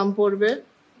 মিলি, দাম পড়বে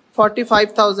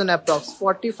 45,000 অ্যাপ্রক্স,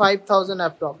 45,000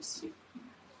 অ্যাপ্রক্স।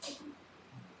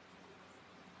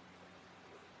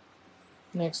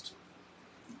 নেক্সট,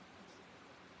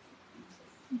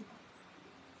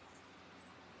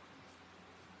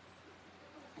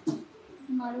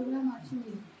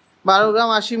 বারো গ্রাম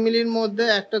 80 মিলির মধ্যে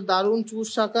একটা দারুণ চুজ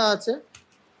শাখা আছে,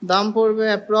 দাম পড়বে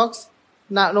অ্যাপ্রক্স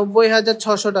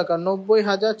 90,600 টাকা,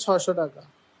 90,600 টাকা।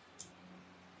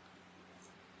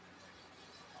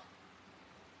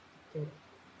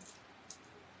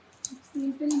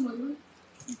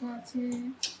 এটা আছে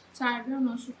 4 গ্রাম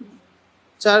 920।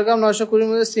 4 গ্রাম 920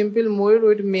 মধ্যে সিম্পল ময়ূর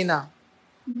উইথ মিনা,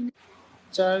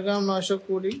 4 গ্রাম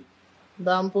 920,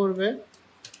 দাম পড়বে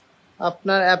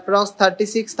আপনার অ্যাপ্রক্স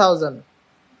 36,000,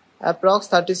 অ্যাপ্রক্স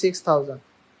 36,000।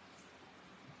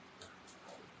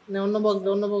 অন্য বক্স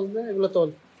দে, এগুলো তোল,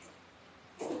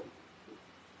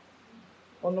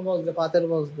 অন্য বক্স দে, পাতের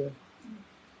বক্স দে।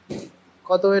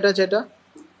 কত ওয়েট আছে এটা?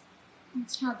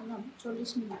 7 গ্রাম 40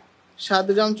 মিলি। 7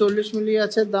 গ্রাম 40 মিলি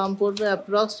আছে, দাম পড়বে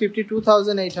অ্যাপ্রক্স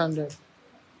 52,800।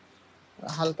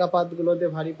 হালকা পাতগুলো দে,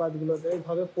 ভারী পাতগুলো দে,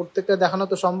 এইভাবে প্রত্যেকটা দেখানো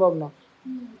তো সম্ভব না।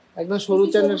 একদম সরু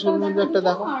চ্যানেল, সরুর মধ্যে একটা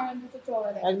দেখো,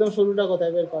 একদম সরুটা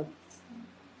কোথায় বের কর।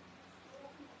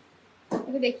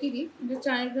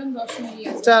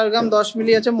 4 গ্রাম 10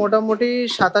 মিলি আছে, মোটামুটি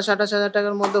 27-28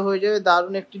 টাকার মধ্যে হয়ে যাবে।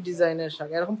 দারুণ একটি ডিজাইনের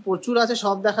শাখা, এরকম প্রচুর আছে,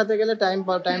 সব দেখাতে গেলে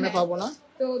টাইমে পাবো না।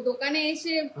 তো দোকানে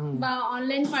এসে বা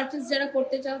অনলাইন পারচেজ যারা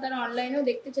করতে চাও তারা অনলাইনেও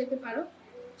দেখতে চাইতে পারো,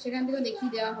 সেখান থেকে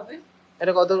দেখিয়ে দেওয়া হবে।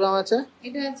 এটা কত গ্রাম আছে?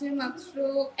 এটা আছে মাত্র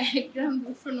 1 গ্রাম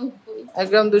 290। 1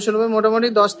 গ্রাম 290, মোটামুটি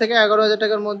 10 থেকে 11,000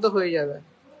 টাকার মধ্যে হয়ে যাবে।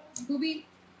 খুবই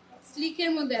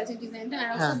স্লিকের মধ্যে আছে ডিজাইনটা, আর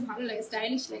খুব ভালো লাগে,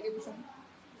 স্টাইলিশ লাগে ভীষণ।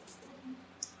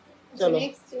 চলো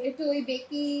নেক্সট, এটা ওই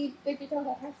বেকি পেটিটাও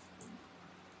দেখাস।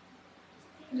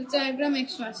 4 গ্রাম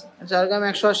 180। 4 গ্রাম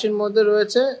 180 এর মধ্যে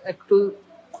রয়েছে, একটু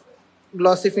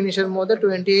গ্লসি ফিনিশের মধ্যে,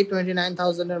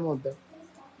 28-29,000 এর মধ্যে।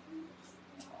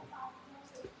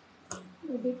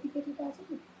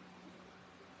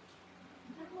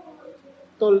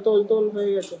 তোল তোল তোল,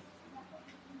 হয়ে গেছে।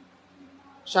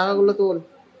 শাখাগুলো তোল।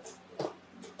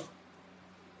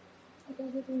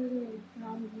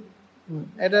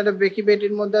 এটা একটা বেকি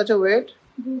বেটির মধ্যে আছে, ওয়েট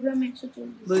 2 গ্রাম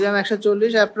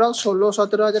 140, অ্যাপ্রক্স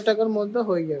 16-17 হাজার টাকার মধ্যে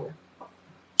হয়ে যাবে।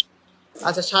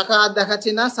 আচ্ছা, শাখা আর দেখাচ্ছি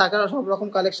না, শাখার সব রকম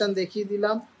কালেকশন দেখিয়ে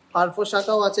দিলাম। পারফো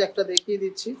শাখাও আছে, একটা দেখিয়ে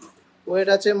দিচ্ছি। ওয়েট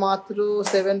আছে মাত্র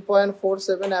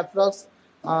 7.47, অ্যাপ্রক্স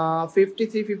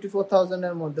 53-54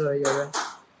 এর মধ্যে হয়ে যাবে।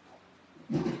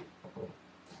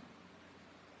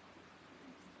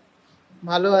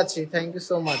 ভালো আছি, থ্যাংক ইউ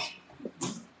সো মাচ।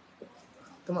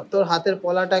 তোর হাতের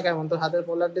পলাটা কেমন? তোর হাতের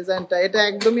পলার ডিজাইনটা এটা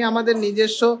একদমই আমাদের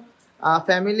নিজস্ব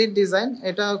ফ্যামিলির ডিজাইন।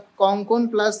 এটা কঙ্কন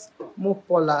প্লাস মুখ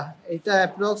পলা। এটা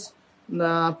অ্যাপ্রক্স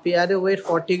পেয়ারে ওয়েট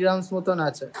 40 গ্রামস মতন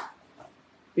আছে।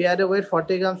 পেয়ারে ওয়েট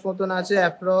 40 গ্রামস মতন আছে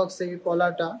অ্যাপ্রক্স। এই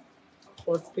পলাটা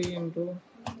 40 ইন্টু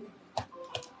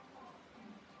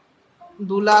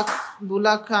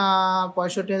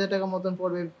 2,65,000 টাকা মতন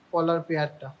পড়বে পলার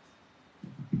পেয়ারটা।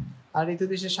 আর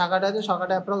ঋতুদেশের শাখাটা আছে,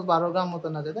 শাখাটা অ্যাপ্রক্স 12 গ্রাম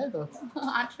মতন আছে, তাই তো?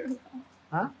 18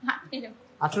 হ্যাঁ,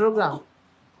 18 গ্রাম।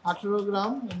 18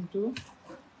 গ্রাম ইন্টু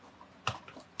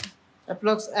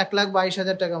অ্যাপ্রক্স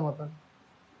 1,22,000 টাকা মতন।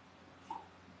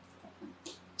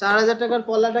 4,000 টাকার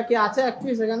পলাটা কি আছে এক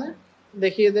পিস এখানে?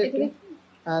 দেখিয়ে দে একটু।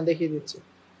 হ্যাঁ, দেখিয়ে দিচ্ছি।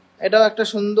 এটাও একটা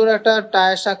সুন্দর একটা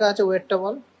টায়ার শাখা আছে। ওয়েটটা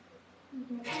বল।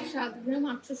 7 গ্রাম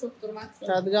 870 মাত্র।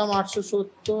 7 গ্রাম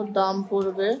 870, দাম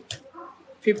পড়বে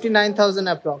 59,000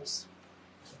 অ্যাপ্রক্স।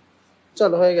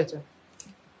 চলো, হয়ে গেছে।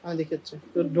 আমি দেখাচ্ছি,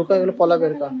 তোর ঢোকা গেলো পলা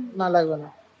বের কর। না, লাগবে না।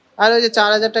 আর ওই যে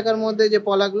 4,000 টাকার মধ্যে যে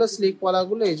পলাগুলো, স্লিক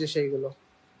পলাগুলো, এই যে সেইগুলো।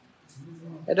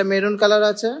 এটা মেরুন কালার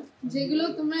আছে, যেগুলো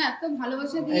তোমরা এত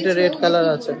ভালোবাসা দিয়েছো। এটা রেড কালার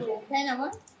আছে। তাই না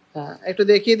বল? হ্যাঁ, একটু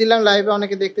দেখিয়ে দিলাম, লাইভে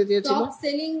অনেকে দেখতে চেয়েছিল। টপ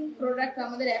সেলিং প্রোডাক্ট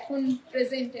আমাদের এখন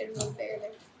প্রেজেন্ট এর বলতে গেলে।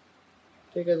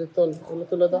 ঠিক আছে, তোল, ওগুলো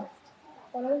তুলে দাও।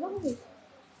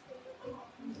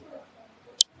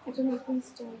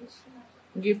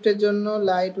 গিফটের জন্য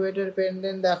লাইট ওয়েটের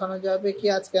পেন্ডেন্ট দেখানো যাবে কি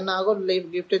আজকে? না গো,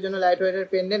 গিফটের জন্য লাইট ওয়েটের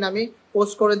পেন্ডেন্ট আমি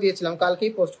পোস্ট করে দিয়েছিলাম,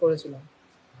 কালকেই পোস্ট করেছিলাম।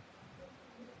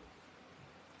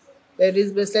 লেডিস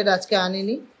ব্রেসলেট আজকে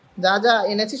আনিনি। যা যা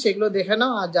এনেছি সেগুলো দেখে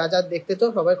নাও, আর যা যা দেখতে চাও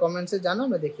সবাই কমেন্টসে জানাও,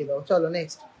 আমরা দেখিয়ে দাও। চলো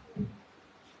নেক্সট।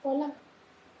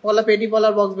 পলা পেটি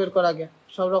পলার বক্স বের কর আগে,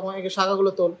 সব রকম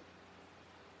শাখাগুলো তোল।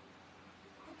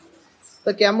 তো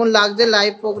কেমন লাগছে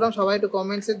লাইভ প্রোগ্রাম সবাই একটু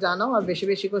কমেন্টসে জানাও, আর বেশি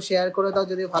বেশি করে শেয়ার করে দাও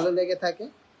যদি ভালো লেগে থাকে।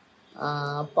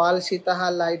 পাল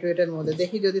সীতাহার লাইট ওয়েটের মধ্যে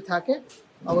দেখি, যদি থাকে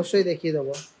অবশ্যই দেখিয়ে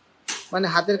দেবো। মানে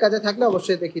হাতের কাছে থাকলে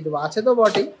অবশ্যই দেখিয়ে দেবো, আছে তো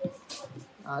বটেই।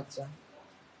 আচ্ছা,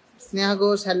 স্নেহা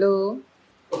ঘোষ, হ্যালো।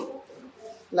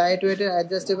 লাইট ওয়েটের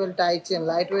অ্যাডজাস্টেবল টাই চেন,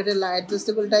 লাইট ওয়েটের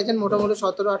অ্যাডজাস্টেবল টাই চেন মোটামুটি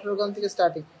 17-18 গ্রাম থেকে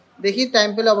স্টার্টিং। দেখি, টাইম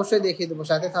পেলে অবশ্যই দেখিয়ে দেবো,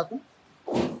 সাথে থাকুন।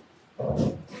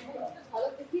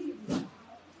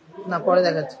 না, পরে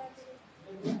দেখাচ্ছি।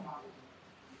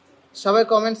 সবাই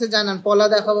কমেন্টসে জানান। পলা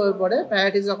দেখাবো এরপরে,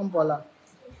 ভ্যারাইটিস রকম পলা।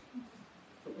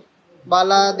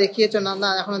 বালা দেখিয়েছো না? না,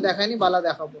 এখনো দেখায়নি, বালা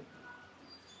দেখাবো।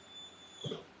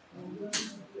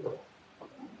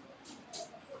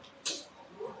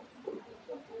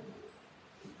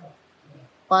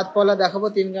 পাত পলা দেখাবো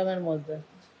 3 গ্রামের মধ্যে।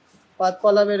 পাত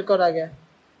পলা বের কর আগে,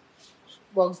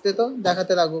 বক্স দে তো,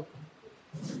 দেখাতে লাগুক।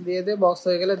 দিয়ে দে, বক্স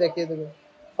হয়ে গেলে দেখিয়ে দেবে।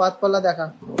 পাত পলা দেখা।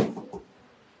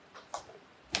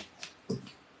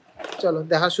 চলো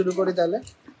দেখা শুরু করি তাহলে।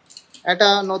 এটা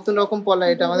নতুন রকম পলা,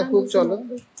 এটা আমাদের খুব চলো।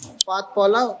 পাত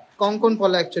পলা, কঙ্কন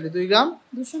পলা অ্যাকচুয়ালি 2 গ্রাম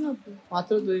 290,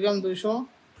 মাত্র 2 গ্রাম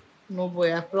 290,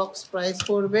 অ্যাপ্রক্স প্রাইস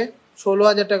পড়বে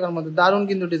 16,000 টাকার মধ্যে। দারুণ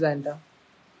কিন্তু ডিজাইনটা,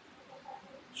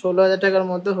 16,000 টাকার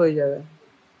মধ্যে হয়ে যাবে।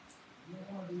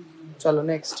 চলো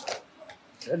নেক্সট।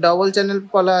 ডবল চ্যানেল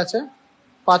পলা আছে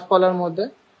পাত পলার মধ্যে।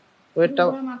 ওয়েটটা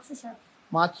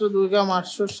মাত্র 2 গ্রাম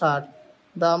 860,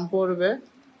 দাম পড়বে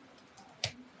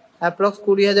অ্যাপ্রক্স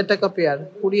 20,000 টাকা পেয়ার।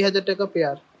 20,000 টাকা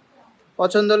পেয়ার।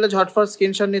 পছন্দ হলে ঝটফট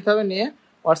স্ক্রিনশট নিতে হবে, নিয়ে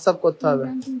হোয়াটসঅ্যাপ করতে হবে।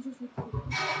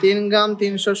 3 গ্রাম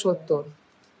 370,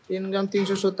 3 গ্রাম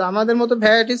 370। আমাদের মতো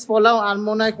ভ্যারাইটিস পলাও আর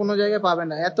মনে হয় কোনো জায়গায় পাবে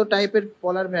না, এত টাইপের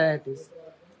পলার ভ্যারাইটিস।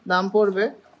 দাম পড়বে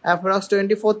অ্যাপ্রক্স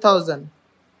 24,000।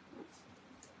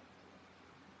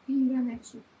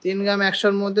 3 গ্রাম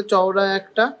 100-র মধ্যে চওড়া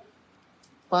একটা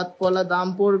পাত পলা, দাম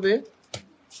পড়বে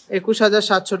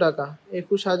 21,700 টাকা।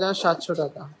 21,700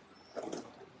 টাকা।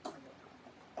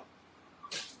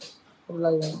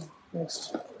 লাগবে নেক্সট।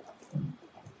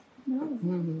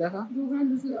 দেখা।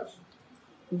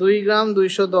 2 গ্রাম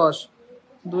 210,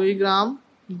 2 গ্রাম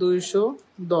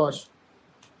 210,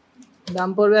 দাম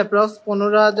পড়বে অ্যাপ্রক্স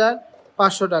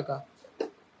 15,500 টাকা।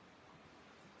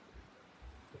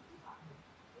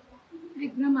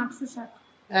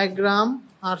 1 গ্রাম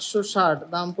 860,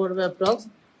 দাম পড়বে অ্যাপ্রক্স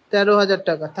 13,000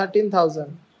 টাকা। 13,000,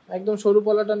 একদম সরু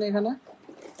পলাটা নেই এখানে।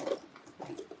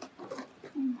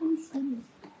 একদম সরু,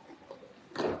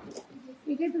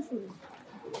 এটাই তো সরু।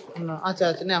 না আচ্ছা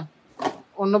আচ্ছা না,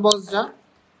 অন্য বক্স যা,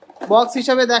 বক্স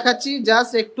হিসাবে দেখাচ্ছি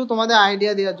জাস্ট একটু তোমাদের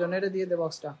আইডিয়া দেওয়ার জন্য। এটা দিয়ে দে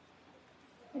বক্সটা।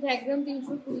 এটা 1 গ্রাম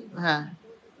 320। হ্যাঁ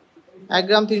 1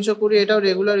 গ্রাম 320, এটাও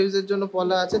রেগুলার ইউজের জন্য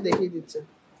পলা আছে, দেখিয়ে দিচ্ছে।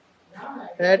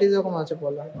 ভ্যারাইটি রকম আছে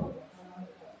পলা।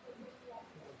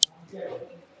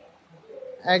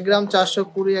 1 গ্রাম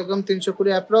 420, 1 গ্রাম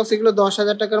 320 অ্যাপ্রক্স, এগুলো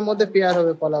 10,000 টাকার মধ্যে পেয়ার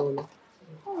হবে পলাগুলো।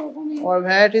 আর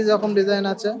ভ্যারাইটিস রকম ডিজাইন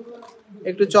আছে,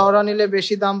 একটু চওড়া নিলে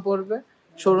বেশি দাম পড়বে,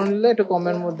 সরু নিলে একটু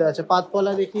কমের মধ্যে আছে। পাত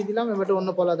পলা দেখিয়ে দিলাম, এবার অন্য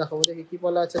পলা দেখাবো। দেখি কি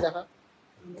পলা আছে দেখা।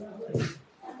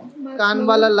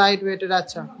 কানবালা লাইট ওয়েটের।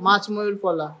 আচ্ছা মাছ ময়ূর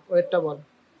পলা, ওয়েটটা বল।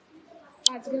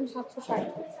 5 গ্রাম 760।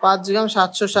 5 গ্রাম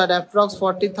 760, অ্যাপ্রক্স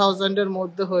 40,000 এর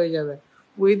মধ্যে হয়ে যাবে,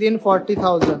 উইদিন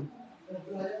 40,000।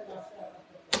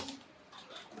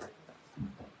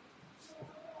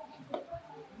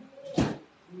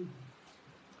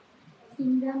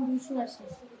 3 গ্রাম 280।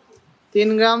 3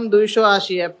 গ্রাম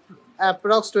 280,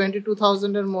 অ্যাপ্রক্স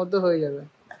 22,000 এর মধ্যে হয়ে যাবে।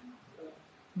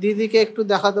 দিদিকে একটু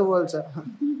দেখাতে বলছে।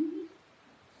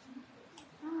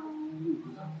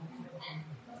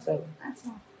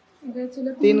 আচ্ছা এটা ছিল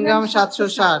 3 গ্রাম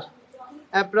 760,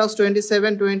 অ্যাপ্রক্স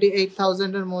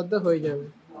 27-28,000 এর মধ্যে হয়ে যাবে।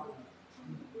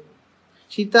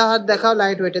 সীতাহার দেখাও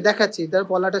লাইট ওয়েটে, দেখাচ্ছি তার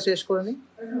পলাটা শেষ করে নি।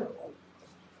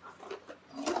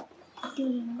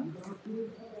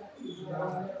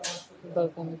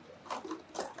 দরকার নেই,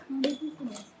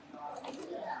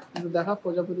 একটু দেখা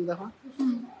প্রজাপতি দেখা।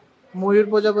 ময়ূর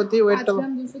প্রজাপতি, ওয়েটটা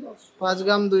 5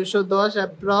 গ্রাম 210,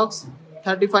 অ্যাপ্রক্স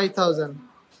 35,000।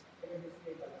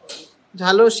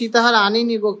 ঝালো সীতাহার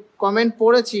আনিনি গো, কমেন্ট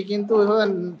পড়েছি কিন্তু ওইভাবে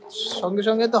সঙ্গে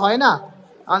সঙ্গে তো হয় না,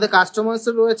 আমাদের কাস্টমার্স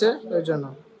রয়েছে ওই জন্য।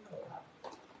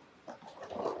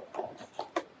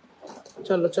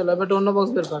 চলো চলো এবার অন্য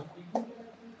বক্স বের কর,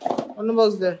 অন্য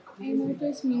বক্স দে। এই ময়ূরটা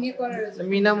মিনে করা রয়েছে।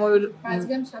 মিনা ময়ূর 5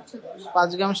 গ্রাম 710।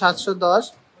 5 গ্রাম 710,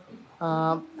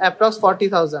 অ্যাপ্রক্স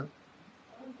 40,000।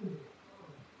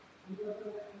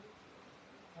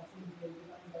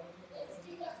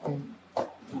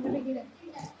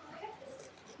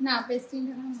 না পেস্টিং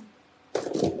না,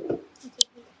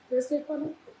 ব্রেসলেট করো।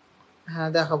 হ্যাঁ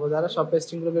দেখাবো, দাঁড়া সব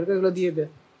পেস্টিং গুলো বের করে এগুলো দিয়ে দে,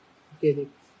 দিয়ে দিই।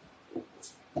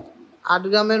 8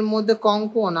 গ্রামের মধ্যে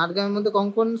কঙ্কন, 8 গ্রামের মধ্যে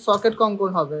কঙ্কন, সকেট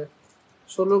কঙ্কন হবে।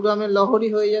 16 গ্রামের লহরি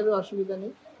হয়ে যাবে, অসুবিধা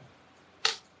নেই।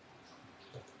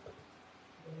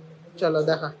 চলো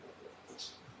দেখা,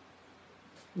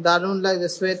 দারুণ লাগছে।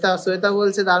 শ্বেতা, শ্বেতা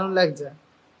বলছে দারুণ লাগছে।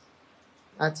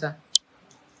 আচ্ছা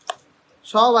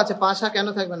সব আছে, পাশা কেন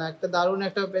থাকবে না, একটা দারুণ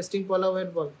একটা পেস্টিং পলা ওয়েট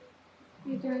বল।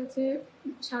 এটা আছে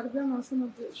 7 গ্রাম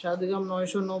 990। 7 গ্রাম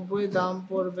 990, দাম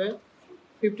পড়বে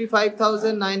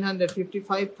 55,900,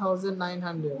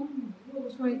 55,900।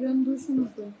 6 গ্রাম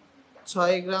 290।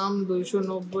 6 গ্রাম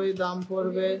 290, দাম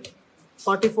পড়বে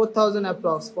 44,000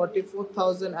 অ্যাপ্রক্স,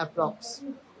 44,000 অ্যাপ্রক্স।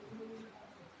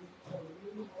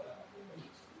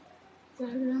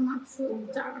 4 গ্রাম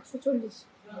 840।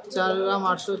 4 গ্রাম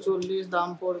 840, দাম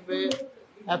পড়বে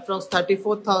অ্যাপ্রক্স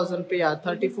 34,000 পেয়ার,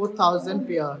 34,000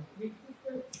 পেয়ার।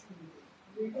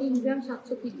 3 গ্রাম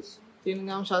 730। 3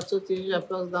 গ্রাম 730,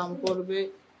 অ্যাপ্রক্স দাম পড়বে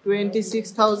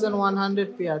 26,100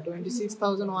 পেয়ার,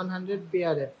 26,100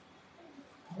 পেয়ারে।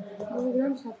 2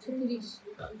 গ্রাম 730।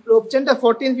 রূপচেনটা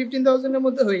 14-15,000 এর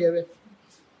মধ্যে হয়ে যাবে।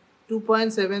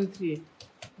 2.73,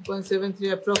 2.73,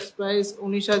 অ্যাপ্রক্স প্রাইস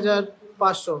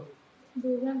 19,500।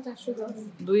 2 গ্রাম 410।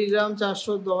 2 গ্রাম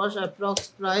 410, অ্যাপ্রক্স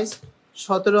প্রাইস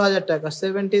 17,000 টাকা,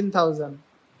 17,000।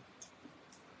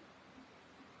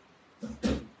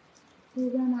 2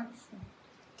 গ্রাম 800।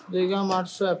 2 গ্রাম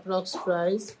 800, অ্যাপ্রক্স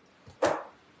প্রাইস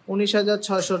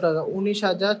 19,600 টাকা,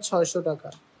 19,600 টাকা।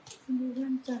 2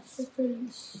 গ্রাম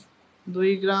 440।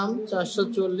 2 গ্রাম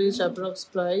 440, অ্যাপ্রক্স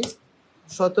প্রাইস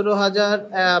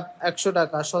 17,100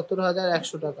 টাকা,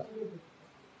 17,100 টাকা।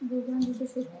 2 গ্রাম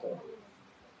 270।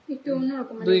 একটু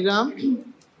অন্যরকম। 2 গ্রাম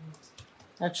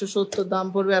 170, দাম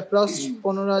পড়বে অ্যাপ্রক্স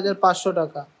 15,500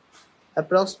 টাকা,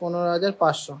 অ্যাপ্রক্স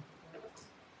 15,500।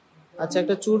 আচ্ছা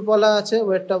একটা চুর পলা আছে,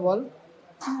 ওয়েটটা বল।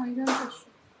 9 গ্রাম 400।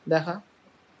 দেখা,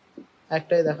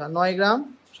 একটাই দেখা। 9 গ্রাম,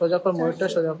 সোজা কর ময়ূরটা,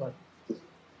 সোজা কর।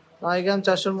 9 গ্রাম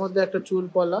 400-র মধ্যে একটা চুল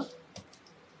পলা,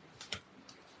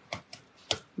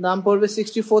 দাম পড়বে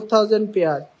 64,000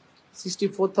 পেয়ার,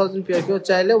 64,000 পেয়ার। কেউ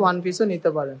চাইলে 1 পিসও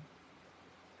নিতে পারেন।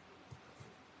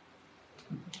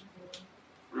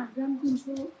 8 গ্রাম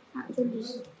 340।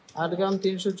 8 গ্রাম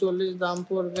 340, দাম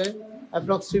পড়বে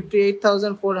অ্যাপ্রক্স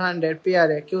 58,400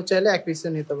 পেয়ারে। কেউ চাইলে 1 পিসও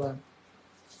নিতে পারেন।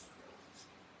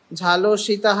 ঝালো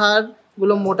সীতাহার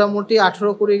গুলো মোটামুটি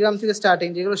 18-20 গ্রাম থেকে স্টার্টিং,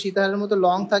 যেগুলো সীতাহারের মতো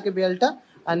লং থাকে বেলটা,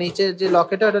 আর নিচের যে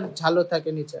লকেটটা ওটা ঝালো থাকে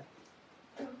নিচে।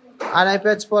 আড়াই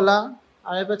প্যাচ পলা,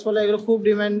 এগুলো খুব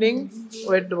ডিমান্ডিং।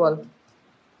 ওয়েট বল।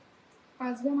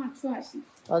 5 গ্রাম 880।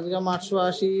 5 গ্রাম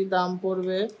 880, দাম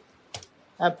পড়বে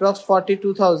অ্যাপ্রক্স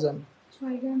 42,000।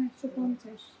 6 গ্রাম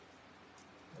 150।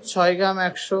 6 গ্রাম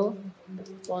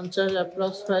 150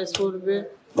 অ্যাপ্রক্স প্রাইস পড়বে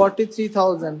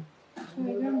 43,000।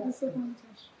 6 গ্রাম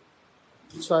 250।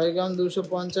 6 গ্রাম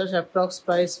 250 অ্যাপ্রক্স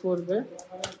প্রাইস পড়বে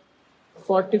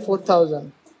 44,000।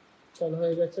 চলো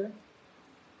হয়ে গেছে।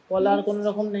 পলা আর কোনো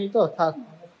রকম নেই তো, থাক।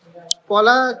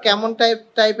 পলা কেমন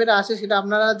টাইপের আসে সেটা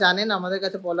আপনারা জানেন। আমাদের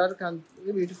কাছে পলার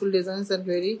beautiful designs are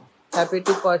very happy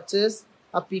to purchase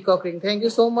a peacock ring. Thank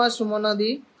you so much Sumana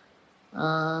দি।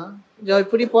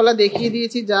 জয়পুরি পলা দেখিয়ে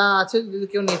দিয়েছি যা আছে, যদি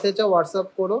কেউ নিতে চাও হোয়াটসঅ্যাপ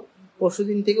করো, পরশু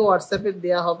দিন থেকে হোয়াটসঅ্যাপে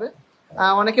দেওয়া হবে।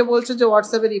 অনেকে বলছে যে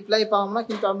হোয়াটসঅ্যাপে রিপ্লাই পাও না,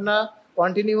 কিন্তু আমরা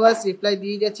কন্টিনিউয়াস রিপ্লাই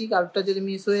দিয়ে যাচ্ছি। কারোরটা যদি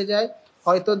মিস হয়ে যায়,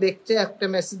 হয়তো দেখছে একটা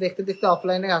মেসেজ দেখতে দেখতে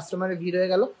অফলাইনে কাস্টমারের ভিড় হয়ে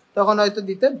গেল, তখন হয়তো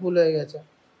দিতে ভুল হয়ে গেছে।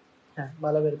 হ্যাঁ,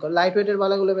 বালা বের কর, লাইট ওয়েটের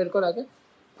বালাগুলো বের কর আগে,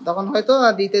 তখন হয়তো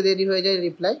দিতে দেরি হয়ে যায়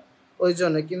রিপ্লাই, ওই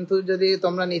জন্য। কিন্তু যদি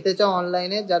তোমরা নিতে চাও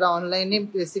অনলাইনে, যারা অনলাইনে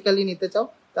বেসিক্যালি নিতে চাও,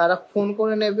 তারা ফোন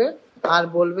করে নেবে আর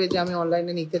বলবে যে আমি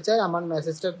অনলাইনে নিতে চাই, আমার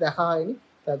মেসেজটা দেখা হয়নি,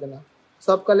 তাদের না।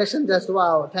 সব collection just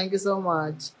wow, thank you so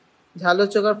much. ঝালো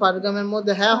চোখার 5 গ্রামের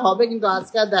মধ্যে, হ্যাঁ হবে, কিন্তু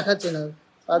আজকে আর দেখাচ্ছে না।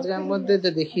 5 গ্রামের মধ্যে যে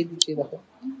দেখিয়ে দিচ্ছি, দেখো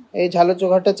এই ঝালো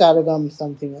চোখাটা 4 গ্রাম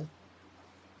সামথিং এর।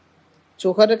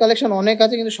 চোখারের কালেকশন অনেক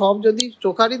আছে, কিন্তু সব যদি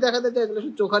চোখারই দেখাতে চাই তাহলে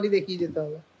শুধু চোখারই দেখিয়ে যেতে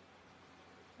হবে।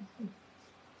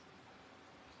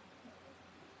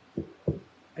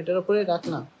 এটার উপরে রাখ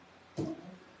না।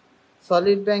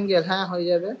 সলিড ব্যাঙ্গেল, হ্যাঁ হয়ে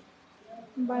যাবে।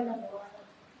 বালা।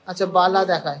 আচ্ছা বালা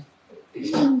দেখায়।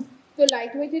 তো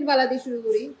লাইট ওয়েটের বালা দিয়ে শুরু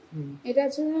করি। এটা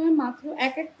আছে মাত্র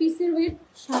এক পিসের ওয়েট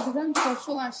 7 গ্রাম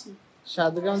 680।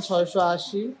 7 গ্রাম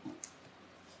 680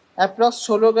 অ্যাপ্রক্স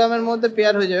 16 গ্রামের মধ্যে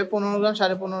পেয়ার হয়ে যাবে। 15 গ্রাম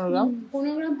 15.5 গ্রাম।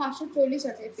 15 গ্রাম 540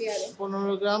 আছে পেয়ারে।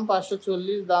 15 গ্রাম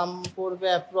 540, দাম পড়বে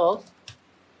অ্যাপ্রক্স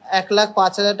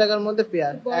 1,05,000 টাকার মধ্যে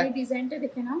পেয়ার। বডি ডিজাইনটা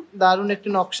দেখে নাও, দারুণ একটি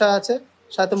নকশা আছে,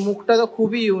 সাথে মুখটা তো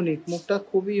খুবই ইউনিক। মুখটা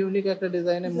খুবই ইউনিক একটা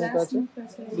ডিজাইনের মুখ আছে,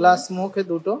 গ্লাস মুখে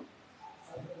দুটো,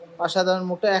 অসাধারণ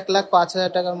মুখটা। 1,05,000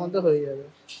 টাকার মধ্যে হয়ে যাবে।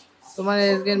 তোমার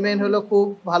এনগেজমেন্ট হলো, খুব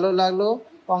ভালো লাগলো,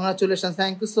 congratulation.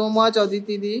 Thank you so much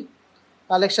Aditi the,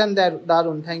 collection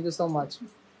দারুণ, থ্যাংক ইউ সো মাচ।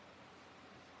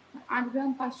 8 গ্রাম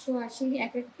 580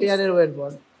 এক পেয়ারের ওয়েট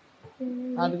বল।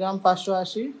 8 গ্রাম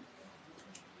 580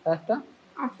 একটা।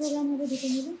 18 গ্রাম হবে দুটো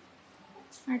মিলে।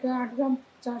 এটা 8 গ্রাম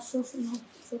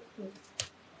 470।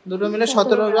 দুটো মিলে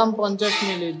 17 গ্রাম 50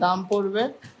 মিলি, দাম পড়বে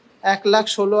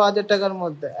 1,16,000 টাকার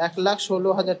মধ্যে।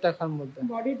 1,16,000 টাকার মধ্যে।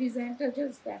 বডি ডিজাইনটা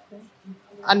জাস্ট দেখো,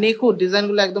 আর নিখুঁত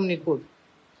ডিজাইনগুলো, একদম নিখুঁত।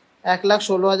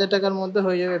 1,16,000 টাকার মধ্যে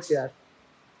হয়ে যাবে পেয়ার।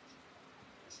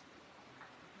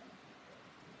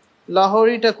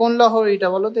 লহরিটা কোন লহরিটা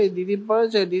বলো তো? এই দিদির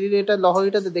পরেছে, দিদির এটা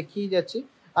লহরিটা দেখিয়ে যাচ্ছি,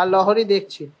 আর লহরি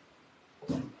দেখছি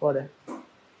পরে।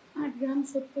 8 গ্রাম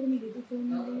 70 মিলি দুটো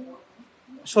মিলে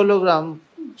 16 গ্রাম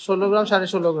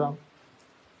 16.5 গ্রাম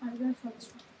 8 গ্রাম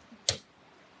 700।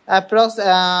 অ্যাপ্রক্স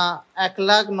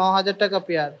 1,09,000 টাকা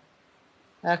পেয়ার।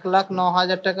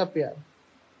 1,09,000 টাকা পেয়ার।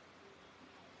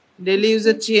 ডেলি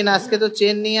ইউজের চেন, আজকে তো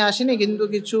চেন নিয়ে আসিনি, কিন্তু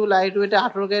কিছু লাইট ওয়েটে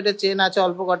 18 ক্যারেটের চেন আছে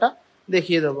অল্প কটা,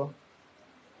 দেখিয়ে দেবো।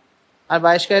 আর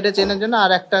 22 ক্যারেটের চেনের জন্য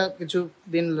আর একটা কিছু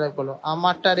দিন লাগলো।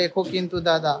 আমারটা রেখো কিন্তু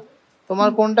দাদা, তোমার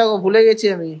কোনটা গো, ভুলে গেছি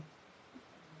আমি।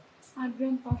 8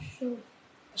 গ্রাম 500।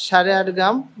 8.5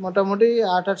 গ্রাম, মোটামুটি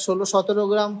 8 আর 16 17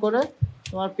 গ্রাম করে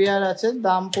তোমার পেয়ার আছে।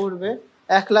 দাম পড়বে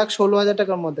 1,16,000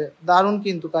 টাকার মধ্যে। দারুণ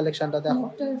কিন্তু কালেকশনটা দেখো,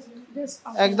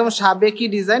 একদম সাবেকি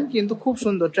ডিজাইন, কিন্তু খুব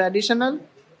সুন্দর, ট্র্যাডিশনাল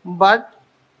বাট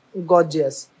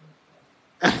গর্জিয়াস।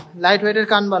 লাইট ওয়েটের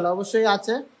কানবালা অবশ্যই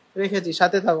আছে, রেখেছি,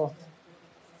 সাথে থাকো।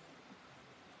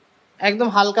 একদম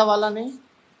হালকা বালা নেই।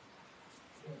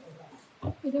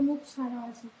 এটা মুখ সারা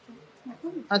আছে দেখো।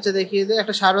 আচ্ছা দেখিয়ে দে,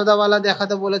 একটা সারদাওয়ালা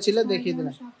দেখাতে বলেছিলে, দেখিয়ে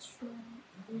দিলাম।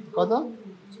 কত?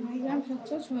 6 গ্রাম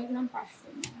 700, 6 গ্রাম 500।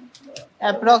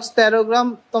 অ্যাপ্রক্স 13 গ্রাম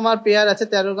তোমার পেয়ার আছে,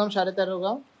 13 গ্রাম 13.5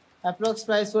 গ্রাম। অ্যাপ্রক্স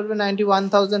প্রাইস পড়বে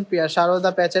 91,000 পেয়ার,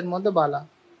 সারদা প্যাচের মধ্যে বালা।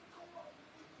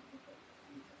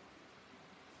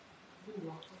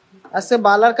 আজকে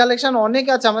বালার কালেকশন অনেক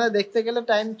আছে, আমাদের দেখতে গেলে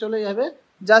টাইম চলে যাবে,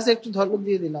 জাস্ট একটু ঝলক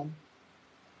দিয়ে দিলাম।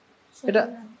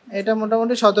 এটা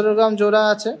মোটামুটি 17 গ্রাম জোড়া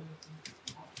আছে।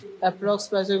 অ্যাপ্রক্স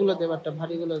প্রাইস এগুলো দেবারটা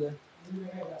ভারীগুলো দে।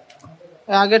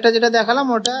 আগেরটা যেটা দেখালাম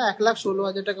ওটা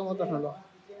 1,16,000 টাকার মতো হলো।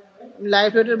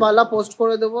 লাইট ওয়েটের বালা পোস্ট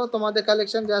করে দেবো তোমাদের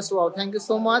collection, just wow, thank you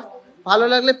so much. ভালো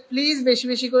লাগলে প্লিজ বেশি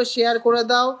বেশি করে শেয়ার করে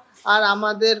দাও, আর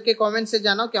আমাদেরকে কমেন্টসে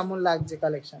জানাও কেমন লাগছে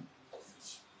কালেকশন।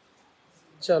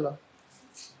 চলো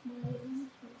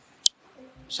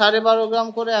 12.5 গ্রাম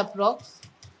করে অ্যাপ্রক্স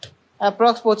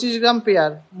অ্যাপ্রক্স 25 গ্রাম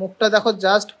পেয়ার। মুখটা দেখো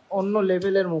জাস্ট অন্য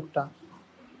লেভেলের মুখটা,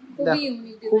 খুবই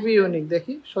ইউনিক, খুবই ইউনিক।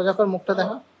 দেখি সোজা কর মুখটা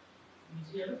দেখো।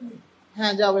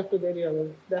 হ্যাঁ যাও, একটু দেরি হবে,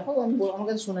 দেখো আমার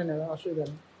কাছে শুনে নেবে, অসুবিধা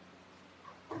নেই।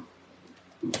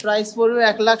 প্রাইস পড়বে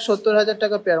 1,70,000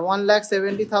 টাকা পেয়ার,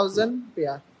 1,70,000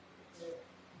 পেয়ার,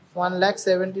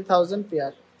 1,70,000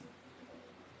 পেয়ার।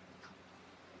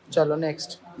 চলো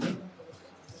নেক্সট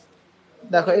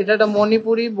দেখো, এটা একটা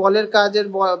মণিপুরি বলের কাজের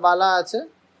বালা আছে,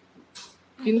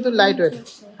 কিন্তু লাইট ওয়েট।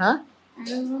 হ্যাঁ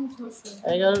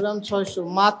 11 গ্রাম 600,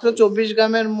 মাত্র 24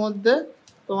 গ্রামের মধ্যে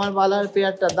তোমার বালার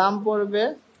পেয়ারটা দাম পড়বে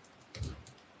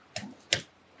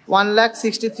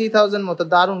 1,63,000 মতো।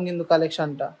 দারুণ কিন্তু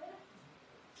কালেকশনটা,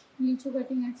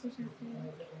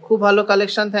 খুব ভালো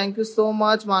collection. Thank you so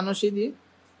much মানসী দি।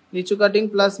 লিচু কাটিং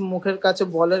প্লাস মুখের কাছে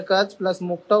বলের কাজ প্লাস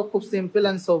মুখটাও খুব simple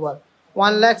and sober.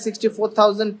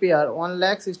 1,64,000 pair,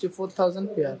 1,64,000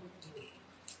 pair.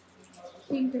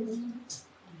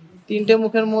 তিনটে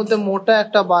মুখের মধ্যে মোটা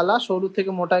একটা বালা, সরু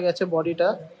থেকে মোটা গেছে বডিটা।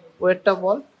 ওয়েটটা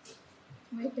বল।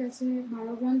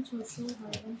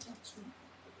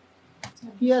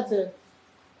 কি আছে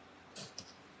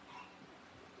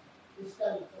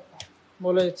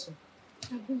বলে দিচ্ছি,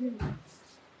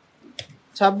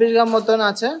 26 গ্রাম মতন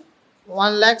আছে।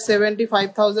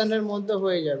 1,75,000 এর মধ্যে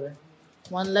হয়ে যাবে,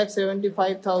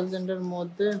 1,75,000 এর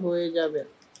মধ্যে হয়ে যাবে।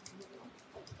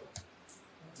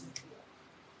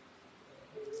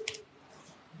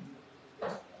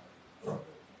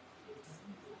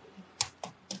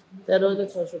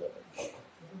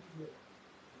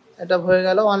 এটা হয়ে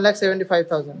গেল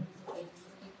 1,75,000।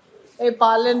 এই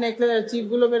পার্লের নেকলেস চিপ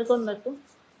গুলো বের কর না একটু,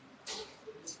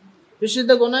 বিশুদ্ধ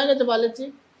গোনা হয়ে গেছে পার্লের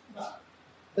চিপ,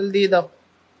 তাহলে দিয়ে দাও,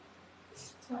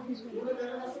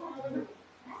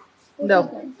 দাও।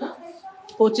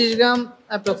 25 গ্রাম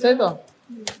অ্যাপ্রক্স, তাই তো?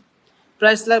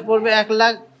 প্রাইস পড়বে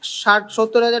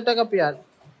 1,70,000 টাকা পেয়ার।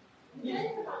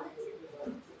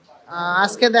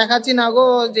 আজকে দেখাচ্ছি না গো,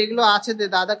 যেগুলো আছে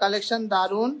দাদা কালেকশন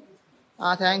দারুন।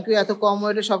 থ্যাংক ইউ এত কম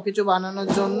ওয়েটে সবকিছু বানানোর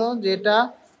জন্য, যেটা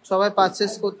সবাই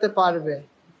পারচেস করতে পারবে।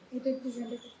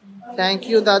 থ্যাংক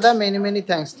ইউ দাদা, many many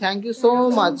thanks, thank you so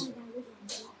much.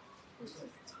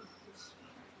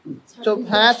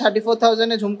 হ্যাঁ 34,000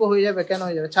 এ ঝুমকো হয়ে যাবে, কেন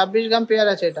হয়ে যাবে? 26 গ্রাম পেয়ার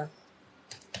আছে এটা,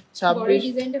 26।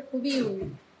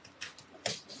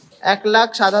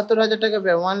 1,77,000 টাকা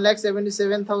পেয়ার,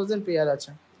 1,77,000 পেয়ার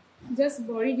আছে। জাস্ট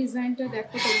বডি ডিজাইনটা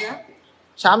দেখো তোমরা,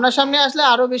 সামনাসামনি আসলে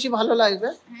আরো বেশি ভালো লাগবে।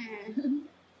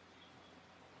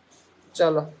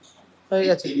 চলো হয়ে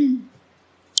গেছে।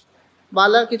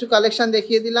 বালার কিছু কালেকশন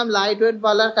দেখিয়ে দিলাম, লাইট ওয়েট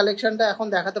বালার কালেকশনটা এখন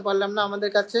দেখাতে পারলাম না। আমাদের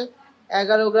কাছে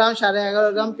 11 গ্রাম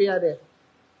 11.5 গ্রাম পেয়ারের।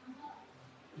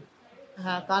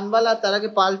 হ্যাঁ কানবালা, তার আগে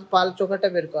পাল চোখাটা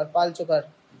বের কর, পাল চোখার।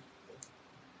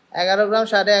 11 গ্রাম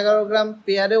 11.5 গ্রাম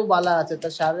পেয়ারেও বালা আছে, তা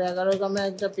 11.5 গ্রামের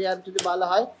একটা পেয়ার যদি বালা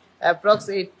হয় অ্যাপ্রক্স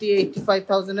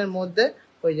 85,000 এর মধ্যে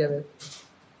হয়ে যাবে।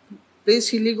 প্লিজ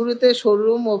শিলিগুড়িতে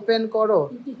শোরুম ওপেন করো,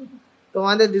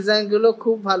 তোমাদের ডিজাইন গুলো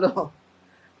খুব ভালো।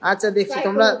 আচ্ছা দেখছি,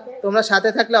 তোমরা সাথে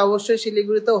থাকলে অবশ্যই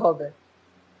শিলিগুড়িতেও হবে।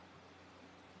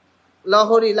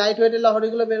 লহরি, লাইট ওয়েটের লহরি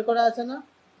গুলো বের করা আছে না?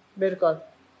 বের কর,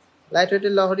 লাইট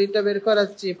ওয়েটের লহরিটা বের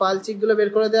করাচ্ছি। পালচিক গুলো বের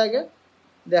করে দে আগে,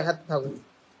 দেখাতে থাকো।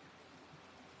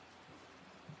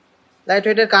 লাইট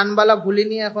ওয়েটের কানবালা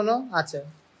ভুলিনি এখনো, আছে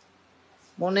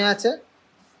মনে আছে?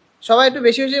 সবাই একটু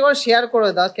বেশি বেশি করে শেয়ার করে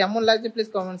দাও, কেমন লাগছে প্লিজ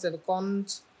কমেন্টসে।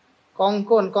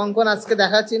 কঙ্কন আজকে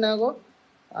দেখাচ্ছি না গো,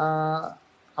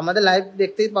 আমাদের লাইভ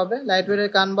দেখতেই পাবে। লাইট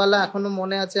ওয়েটের কানবালা এখনো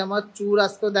মনে আছে আমার। চুর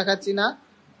আজকেও দেখাচ্ছি না,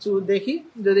 চুর দেখি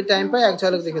যদি টাইম পাই এক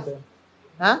ঝলক দেখে দেবো।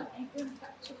 হ্যাঁ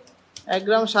 1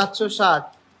 গ্রাম 760,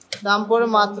 দাম পড়ে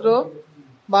মাত্র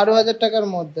 12,000 টাকার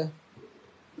মধ্যে।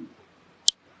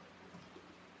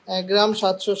 1 গ্রাম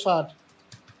 760।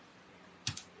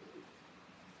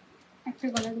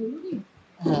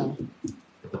 হ্যাঁ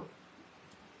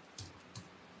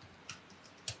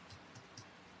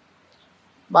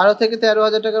 12 থেকে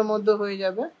 13,000 টাকার মধ্যে হয়ে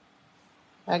যাবে।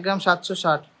 1 গ্রাম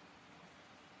 760,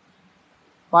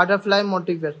 বাটারফ্লাই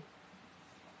মোটিভের।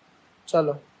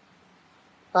 চলো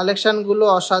কালেকশন গুলো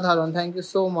অসাধারণ, থ্যাংক ইউ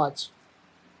সো মাচ।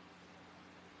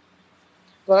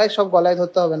 গলায় সব গলায়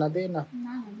ধরতে হবে না, দে না।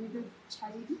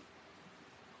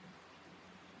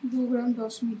 2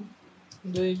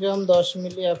 গ্রাম 10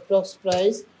 মিলি অ্যাপ্রক্স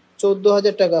প্রাইস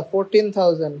 14,000 টাকা,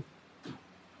 14,000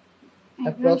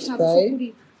 অ্যাপ্রক্স প্রাইস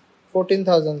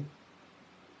 14,000।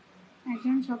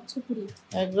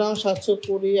 1 গ্রাম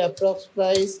 720 অ্যাপ্রক্স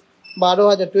প্রাইস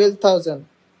 12,000,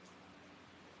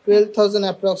 12,000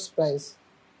 অ্যাপ্রক্স প্রাইস।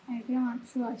 1 গ্রাম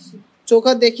 880,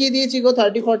 চোখা দেখিয়ে দিয়েছি গো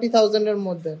 30-40,000 এর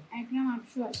মধ্যে। 1 গ্রাম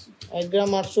 880, 1 গ্রাম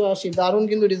 880, দারুণ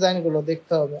কিন্তু ডিজাইন গুলো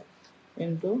দেখতে হবে।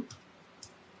 কিন্তু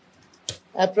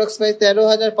অ্যাপ্রক্স প্রাইস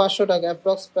 13,500 টাকা,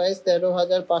 অ্যাপ্রক্স প্রাইস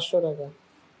 13,500 টাকা।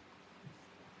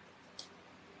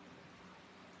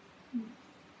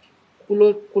 কুলো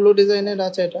কুলো ডিজাইনের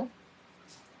আছে এটা।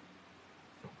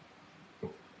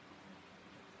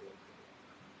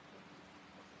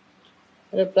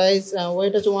 এটা প্রাইস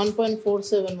ওয়েট আছে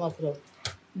 1.47 মাত্র।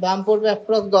 দাম পড়বে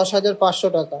অ্যাপ্রক্স 10,500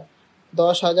 টাকা,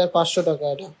 10,500 টাকা।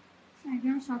 এটা 1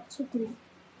 গ্রাম 720,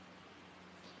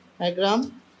 1 গ্রাম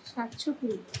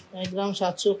 720, 1 গ্রাম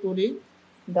 720,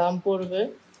 দাম পড়বে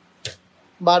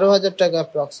 12,000 টাকা,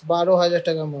 অ্যাপ্রক্স 12,000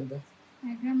 টাকার মধ্যে।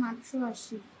 1 গ্রাম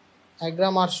 880, 1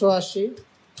 গ্রাম 880,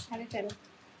 13.5,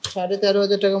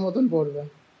 13,500 টাকার মতন পড়বে।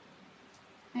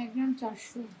 1 গ্রাম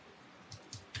 400,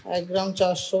 1 গ্রাম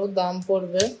 400, দাম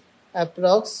পড়বে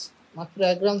অ্যাপ্রক্স মাত্র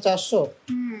 1 গ্রাম 400,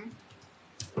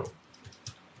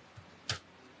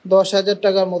 10,000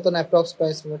 টাকার মতন অ্যাপ্রক্স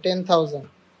প্রাইস পড়বে, 10,000।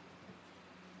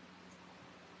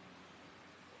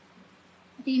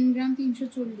 3 গ্রাম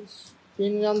 340,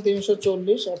 3 গ্রাম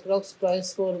 340, অ্যাপ্রক্স প্রাইস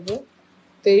পড়বে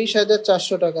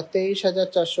 23,400 টাকা,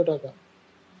 23,400 টাকা।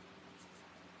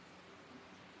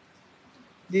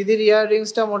 দিদির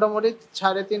ইয়াররিংসটা মোটামুটি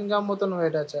 3.5 গ্রাম মতন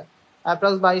ওয়েট আছে,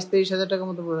 অ্যাপ্রক্স 22-23 হাজার টাকার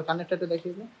মতো পড়বে। কানেরটা একটু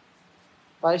দেখিয়ে দিন,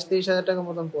 22-23 হাজার টাকার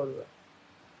মতন পড়বে।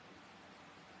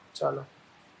 চলো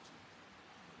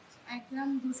 1 গ্রাম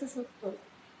 270,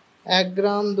 1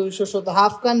 গ্রাম 270,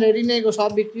 হাফ কান রেডি নেই গো,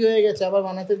 সব বিক্রি হয়ে গেছে, আবার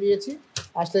বানাতে দিয়েছি,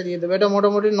 আসলে দিয়ে দেবো। এটা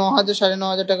মোটামুটি 9,000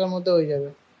 9,500 টাকার মধ্যে হয়ে যাবে।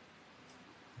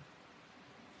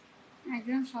 1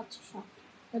 গ্রাম 760,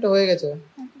 এটা হয়ে গেছে।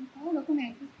 ওরকম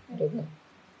একই। এটা দাও।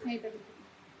 এইটা দেখো।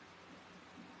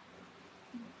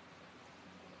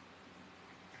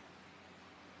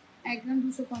 1 গ্রাম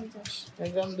 250, 1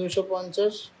 গ্রাম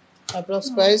 250, অ্যাপ্রক্স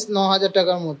প্রাইস 9,000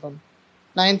 টাকার মতন,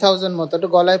 9,000 মতো। এটা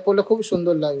গলায় পরলে খুব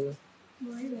সুন্দর লাগবে,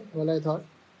 গলায় ধর।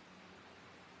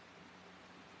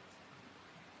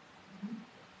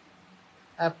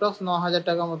 অ্যাপ্রক্স 9,000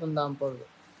 টাকার মতন দাম পড়বে।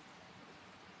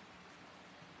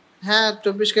 হ্যাঁ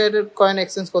 24 ক্যারেটের কয়েন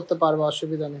এক্সচেঞ্জ করতে পারবো,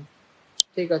 অসুবিধা নেই।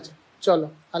 ঠিক আছে চলো,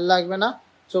 আর লাগবে না,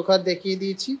 চোখ হাত দেখিয়ে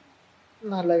দিয়েছি,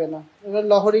 না লাগে না। এবার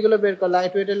লহরিগুলো বের কর,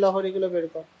 লাইট ওয়েটের লহরিগুলো বের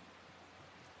কর।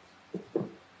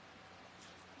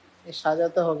 এই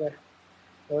সাজাতে হবে,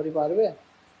 লহরি পারবে?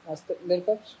 আস্তে বের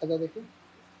কর, সাজা দেখি।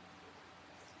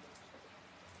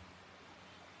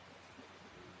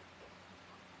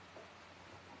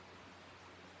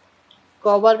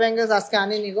 কভার ব্যাঙ্গেলস আজকে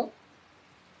আনিনি গো।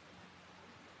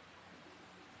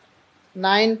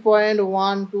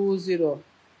 9.120,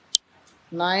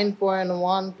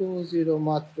 9.120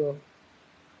 মাত্র,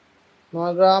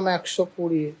 9 গ্রাম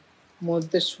 120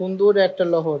 মধ্যে সুন্দর একটা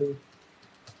লহরি।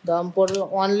 দাম পড়বে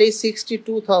অনলি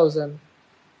 62,000,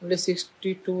 অনলি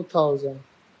 62,000।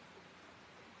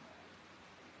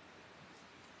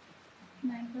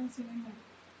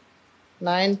 9.7,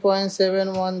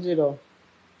 9.710,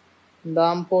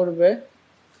 দাম পড়বে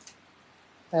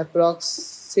অ্যাপ্রক্স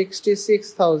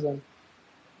 66,000।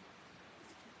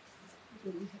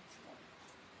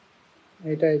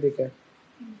 এটা এদিকে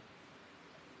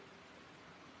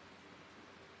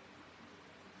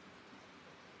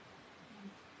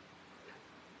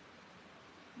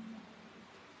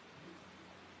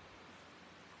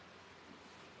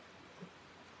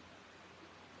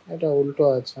এটা উল্টো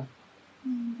আছে,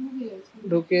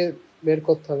 ঢুকিয়ে বের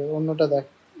করতে হবে। অন্যটা দেখ,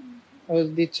 ওই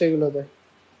দিচ্ছে এগুলো দেখ,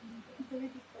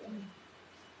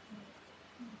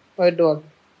 ওয়েট বল।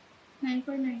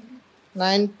 9.92,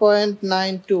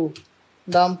 9.92,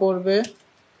 দাম পড়বে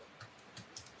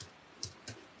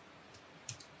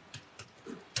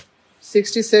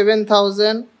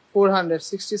 67,400,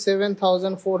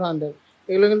 67,400।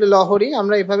 এগুলো কিন্তু লহরি,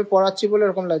 আমরা এইভাবে পড়াচ্ছি বলে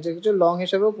এরকম লাগছে, কিছু লং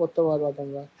হিসেবেও পড়তে পারবা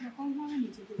তোমরা। এরকম ভাবে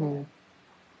নিচে দিতে হুম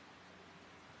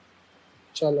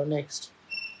চলো নেক্সট।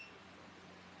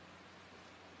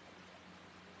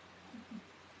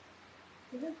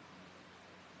 ঠিক আছে।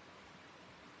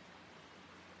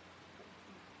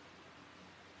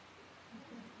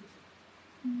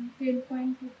 হুম,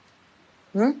 10.2,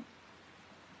 হুম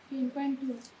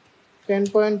 10.2,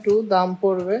 10.2, দাম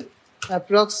পড়বে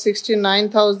অ্যাপ্রক্স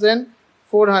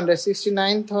 69,400,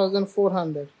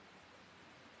 69,400।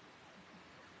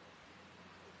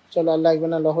 চলো আর লাগবে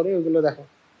না লহরি, ওইগুলো দেখো।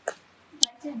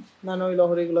 পাইছেন? না না, ওই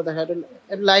লহরিগুলো দেখা,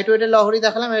 একটু লাইট ওয়েটের লহরি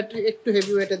দেখালাম, একটু একটু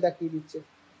হেভি ওয়েটের দেখিয়ে দিচ্ছে।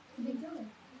 দেখতে হবে?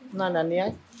 না না নিয়ে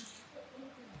আয়।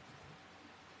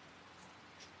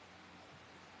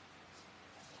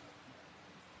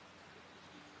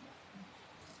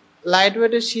 লাইট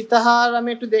ওয়েটের সীতাহার আমি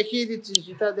একটু দেখিয়ে দিচ্ছি,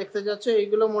 সীতাহার দেখতে যাচ্ছ,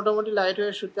 এইগুলো মোটামুটি লাইট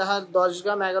ওয়েট সীতাহার 10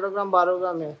 গ্রাম 11 গ্রাম 12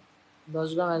 গ্রামে, 10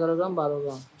 গ্রাম 11 গ্রাম 12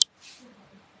 গ্রাম।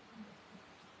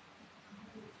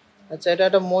 আচ্ছা এটা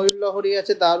একটা ময়ূর লহরি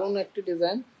আছে, দারুণ একটি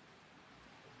ডিজাইন,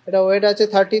 এটা ওয়েট আছে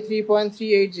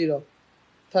 33.380,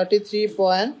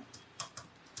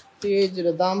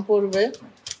 33.380। দাম পড়বে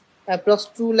অ্যাপ্রক্স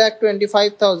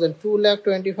 2,25,000,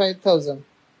 2,25,000।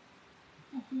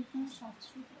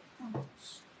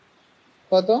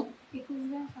 কত?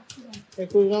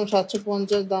 21 গ্রাম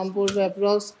 750। দাম পড়বে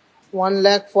অ্যাপ্রক্স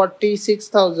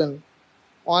 1,46,000,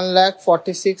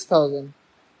 1,46,000।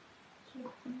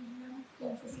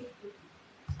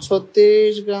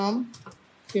 36 গ্রাম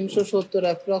 370,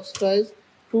 অ্যাপ্রক্স প্রাইস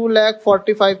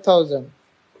 2,45,000,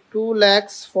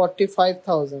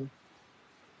 2,45,000।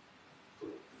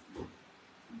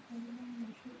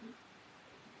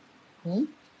 হুম,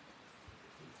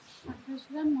 28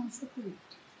 গ্রাম 920,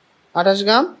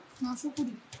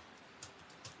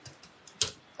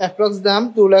 অ্যাপ্রক্স দাম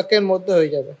 2 লাখের মধ্যে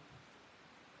হয়ে যাবে,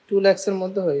 2 লাখের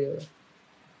মধ্যে হয়ে যাবে।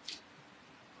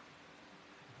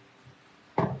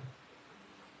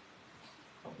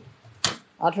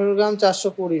 18 গ্রাম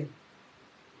 420,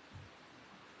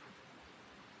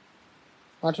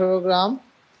 18 গ্রাম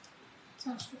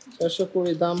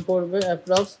 420। দাম পড়বে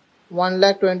অ্যাপ্রক্স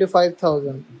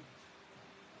 1,25,000।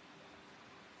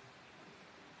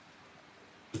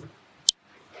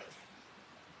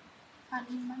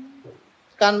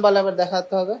 কানবালা আবার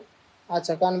দেখাতে হবে।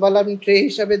 আচ্ছা, কানবালা আমি ট্রে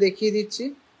হিসাবে দেখিয়ে দিচ্ছি।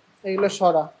 এগুলো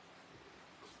সরা।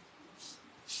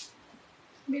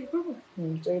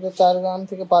 এগুলো 4 গ্রাম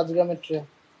থেকে 5 গ্রামের ট্রে।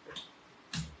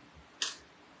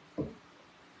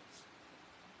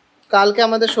 কালকে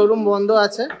আমাদের শোরুম বন্ধ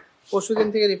আছে, পরশুদিন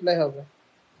থেকে রিপ্লাই হবে,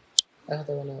 দেখাতে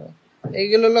হবে না।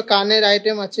 এইগুলো হলো কানের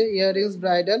আইটেম আছে, ইয়াররিংস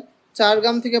ব্রাইডাল। 4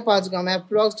 গ্রাম থেকে 5 গ্রাম,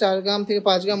 অ্যাপ্রক্স 4 গ্রাম থেকে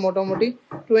 5 গ্রাম মোটামুটি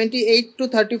 28 to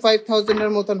 35,000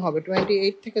 এর মতন হবে,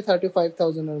 28 থেকে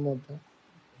 35,000 এর মধ্যে।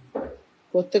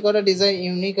 প্রত্যেকটা ডিজাইন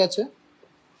ইউনিক আছে,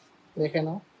 দেখে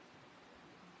নাও।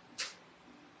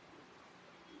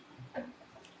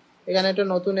 এখানে একটা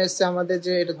নতুন এসছে আমাদের,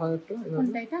 যে এটা ধরো একটু,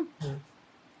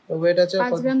 তো ওয়েট আছে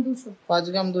 5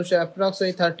 গ্রাম 200, অ্যাপ্রক্স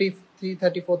ওই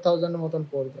 33-34,000 এর মতন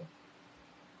পড়বে।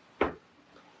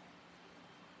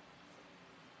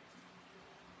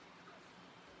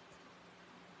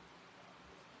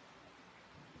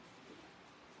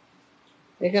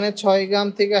 এখানে 6 গ্রাম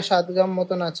থেকে 7 গ্রাম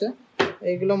মতন আছে,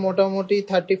 এইগুলো মোটামুটি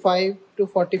 35 to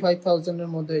 45,000 এর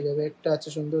মধ্যে হয়ে যাবে। একটা আছে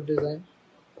সুন্দর ডিজাইন,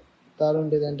 দারুণ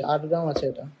ডিজাইনটা, 8 গ্রাম আছে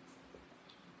এটা।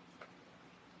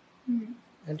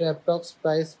 এটা অ্যাপ্রক্স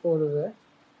প্রাইস পড়বে,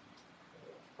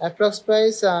 অ্যাপ্রক্স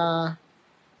প্রাইস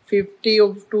 50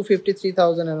 to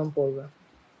 53,000 এরকম পড়বে।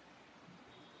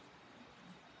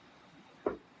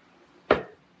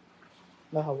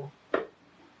 দেখাবো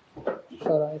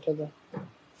সরা, এটা দেখ।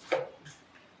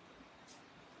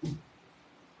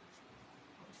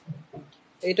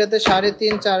 এইটাতে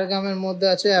 3.5-4 গ্রামের মধ্যে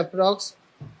আছে, অ্যাপ্রক্স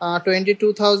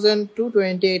 22,000 to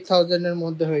 28,000 এর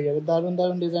মধ্যে হয়ে যাবে। দারুণ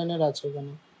দারুণ ডিজাইনের আছে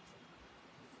এখানে।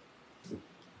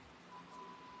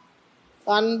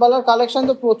 কানবালার কালেকশন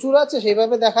তো প্রচুর আছে,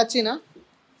 সেইভাবে দেখাচ্ছি না,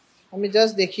 আমি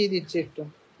জাস্ট দেখিয়ে দিচ্ছি একটু।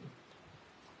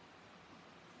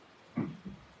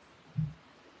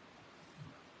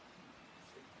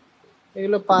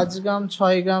 এগুলো 5 গ্রাম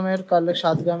 6 গ্রামের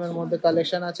 7 গ্রামের মধ্যে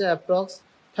কালেকশন আছে, অ্যাপ্রক্স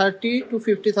 30 to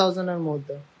 50,000 এর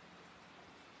মধ্যে।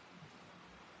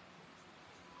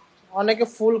 অনেকে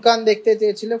ফুল কান দেখতে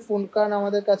চেয়েছিল, ফুল কান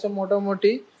আমাদের কাছে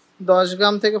মোটামুটি 10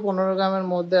 গ্রাম থেকে 15 গ্রামের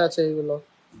মধ্যে আছে এগুলো।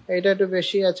 এটা একটু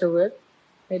বেশি আছে ওয়েট,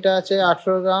 এটা আছে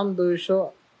 18 গ্রাম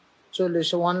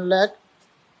 240,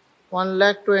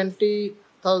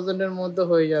 1,20,000 এর মধ্যে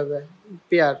হয়ে যাবে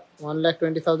পেয়ার,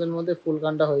 1,20,000 এর মধ্যে ফুল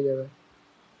কানটা হয়ে যাবে।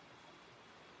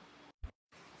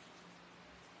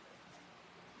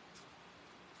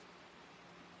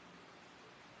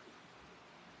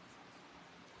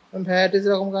 ভ্যারাইটিস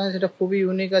রকম কান, সেটা খুবই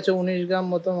ইউনিক আছে, 19 গ্রাম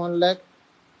মতো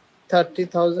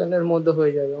 1,30,000 এর মধ্যে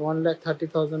হয়ে যাবে,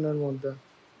 1,30,000 এর মধ্যে।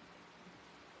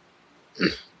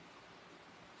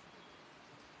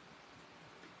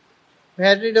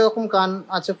 ভ্যারাইটি রকম কান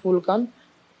আছে, ফুল কান,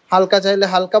 হালকা চাইলে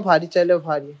হালকা, ভারী চাইলে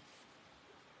ভারী।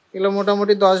 এগুলো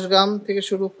মোটামুটি 10 গ্রাম থেকে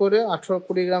শুরু করে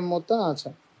 18-20 গ্রাম মতো আছে।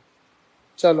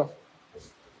 চলো,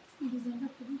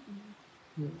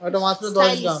 ওটা মাত্র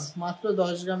 10 গ্রাম, মাত্র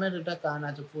 10 গ্রামের এটা কান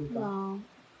আছে, ফুল কান।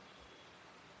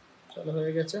 চলো,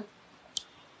 হয়ে গেছে।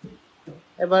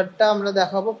 এবারটা আমরা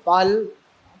দেখাবো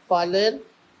পালের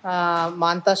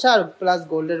মানতাসা আর প্লাস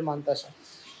গোল্ডের মানতাসা।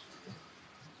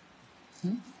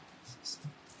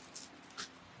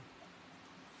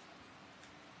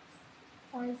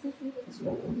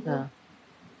 হ্যাঁ,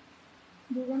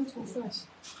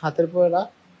 হাতের পরে রাখ।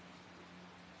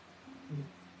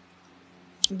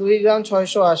 2 গ্রাম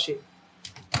 680,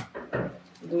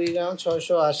 2 গ্রাম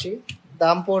 680।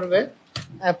 দাম পড়বে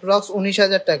অ্যাপ্রক্স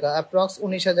 19,000 টাকা, অ্যাপ্রক্স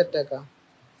 19,000 টাকা।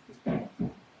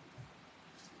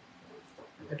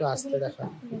 একটু আস্তে দেখা।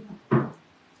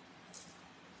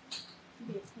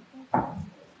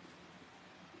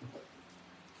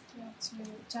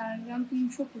 4 গ্রাম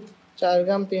 320, 4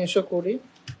 গ্রাম 320,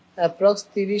 অ্যাপ্রক্স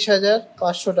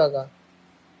 30,500 টাকা।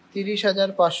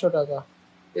 30,500 টাকা।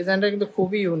 ডিজাইনটা কিন্তু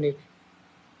খুবই ইউনিক।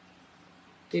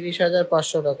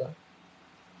 30,500 টাকা।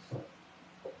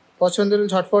 পছন্দ হলে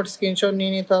ঝটফট স্ক্রিনশট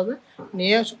নিয়ে নিতে হবে,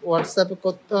 নিয়ে হোয়াটসঅ্যাপে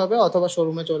করতে হবে অথবা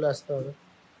শোরুমে চলে আসতে হবে।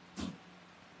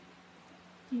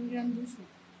 3 গ্রাম 200,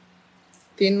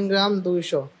 3 গ্রাম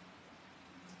 200,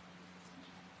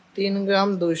 3 গ্রাম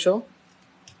 200,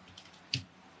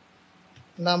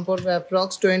 দাম পড়বে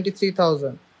অ্যাপ্রক্স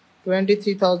 23,000।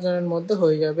 23,000 এর মধ্যে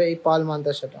হয়ে যাবে এই পাল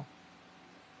মান্তাসাটা।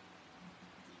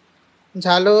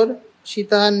 ঝালর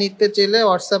সীতাহার নিতে চাইলে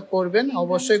হোয়াটসঅ্যাপ করবেন,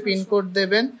 অবশ্যই পিনকোড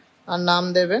দেবেন আর নাম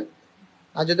দেবেন।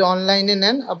 আর যদি অনলাইনে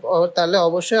নেন তাহলে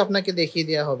অবশ্যই আপনাকে দেখিয়ে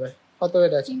দেওয়া হবে। কত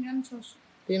ওয়েট আছে? 3 গ্রাম 600,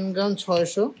 3 গ্রাম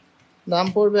 600, দাম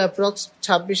পড়বে অ্যাপ্রক্স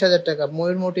 26,000 টাকা।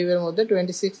 ময়ূর মোটিভের মধ্যে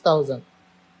 26,000।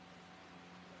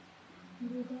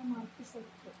 2 গ্রাম 870,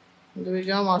 2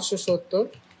 গ্রাম 870,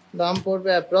 দাম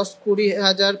পড়বে অ্যাপ্রক্স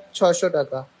 20,600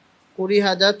 টাকা।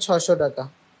 20,600 টাকা।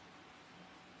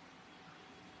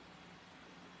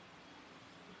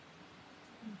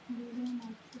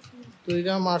 2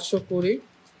 গ্রাম 820,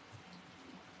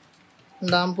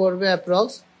 দাম পড়বে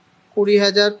অ্যাপ্রক্স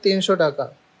 20,300 টাকা।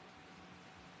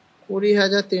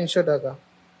 20,300 টাকা।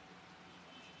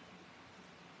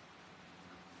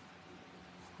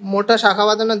 মোটা শাখা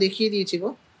বাঁধানো দেখিয়ে দিয়েছি গো।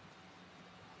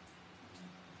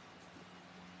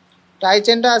 টাই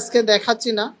চেনটা আজকে দেখাচ্ছি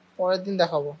না, পরের দিন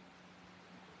দেখাবো।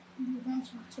 2 গ্রাম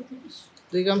 730,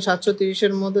 2 গ্রাম 730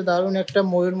 এর মধ্যে দারুণ একটা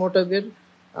ময়ূর মোটিভের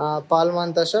পাল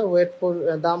মান্তাসা।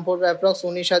 দাম পড়বে অ্যাপ্রক্স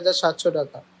 19,700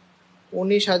 টাকা।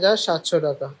 19,700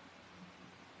 টাকা।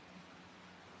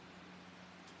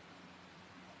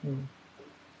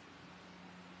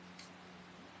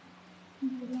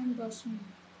 2 গ্রাম 10 মিলি,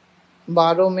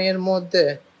 12 মের মধ্যে,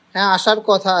 হ্যাঁ আসার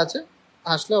কথা আছে,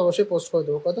 আসলে অবশ্যই পোস্ট করে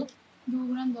দেবো। কত? 2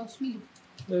 গ্রাম 10 মিলি,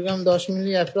 2 গ্রাম 10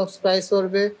 মিলি, অ্যাপ্রক্স প্রাইস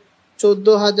পড়বে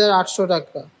 14,800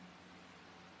 টাকা।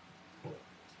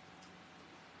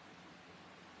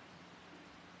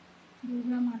 2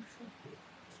 গ্রাম 800,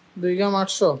 2 গ্রাম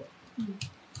 800,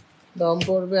 দাম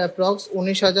পড়বে অ্যাপ্রক্স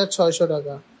 19,600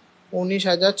 টাকা।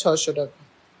 19,600 টাকা।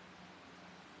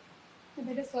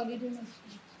 এটা সলিড এর মধ্যে,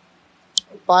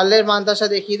 পার্লের মান্তাসা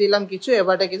দেখিয়ে দিলাম কিছু,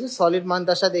 এবারে কিছু সলিড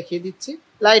মান্তাসা দেখিয়ে দিচ্ছি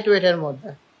লাইট ওয়েটের মধ্যে।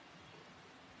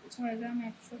 6 গ্রাম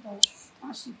 110,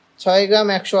 80, 6 গ্রাম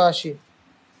 180,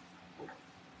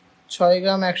 6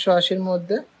 গ্রাম 180-র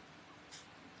মধ্যে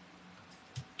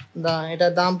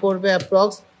এটার দাম পড়বে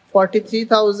অ্যাপ্রক্স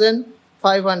 43,500,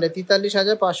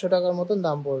 43,500 টাকার মতন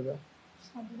দাম পড়বে।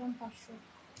 7 গ্রাম 500,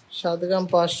 7 গ্রাম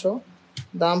 500,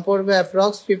 দাম পড়বে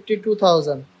অ্যাপ্রক্স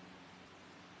 52,000,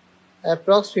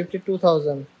 অ্যাপ্রক্স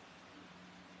 52,000।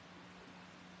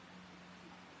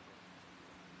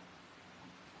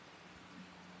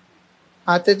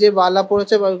 হাতে যে বালা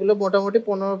পড়েছে ওইগুলো মোটামুটি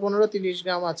 15-30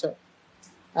 গ্রাম আছে,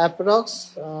 অ্যাপ্রক্স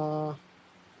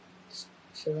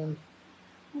 7।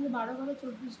 মানে 12 12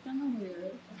 24 গ্রামও হয়ে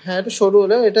যাবে। হ্যাঁ একটু সরু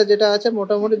হলে, এটা যেটা আছে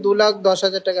মোটামুটি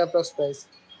 2,10,000 টাকা অ্যাপ্রক্স প্রাইস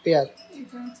পেয়ার।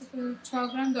 এটা হচ্ছে তো 6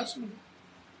 গ্রাম 10 মিলি,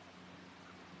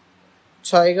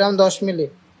 6 গ্রাম 10 মিলি,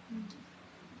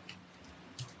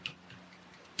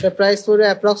 এটা প্রাইস পড়বে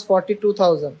অ্যাপ্রক্স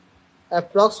 42,000,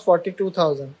 অ্যাপ্রক্স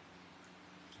 42,000।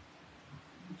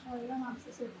 6 গ্রাম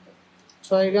 870,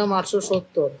 6 গ্রাম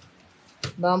 870,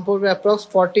 দাম পড়বে অ্যাপ্রক্স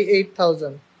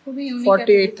 48,000, খুবই ইউনিক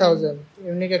 48,000।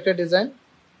 ইউনিক একটা ডিজাইন।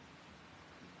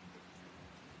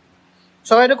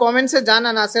 সবাই একটু কমেন্টসে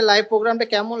জানান আছে লাইভ প্রোগ্রামটা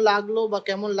কেমন লাগলো বা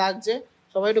কেমন লাগছে,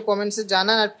 সবাই একটু কমেন্টসে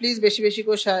জানান। আর প্লিজ বেশি বেশি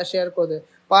করে শেয়ার করে দেবে।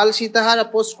 পাল সীতাহার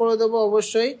পোস্ট করে দেবো,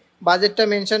 অবশ্যই বাজেটটা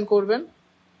মেনশন করবেন।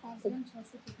 5 গ্রাম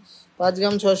 630, 5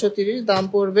 গ্রাম 630, দাম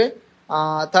পড়বে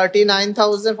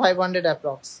 39,500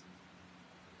 অ্যাপ্রক্স।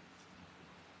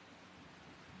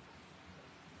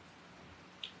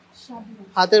 7 গ্রাম,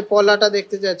 হাতের পলাটা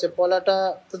দেখতে যাচ্ছে, পলাটা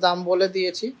তো দাম বলে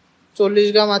দিয়েছি, 40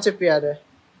 গ্রাম আছে পেয়ারে,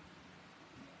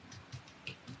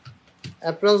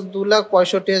 অ্যাপ্রক্স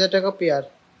 2,65,000 টাকা পেয়ার।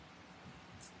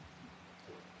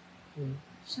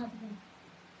 7 গ্রাম,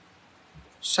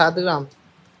 7 গ্রাম,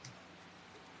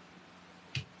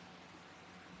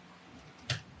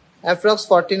 অ্যাপ্রক্স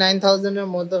 49,000 এর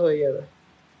মধ্যে হয়ে যাবে।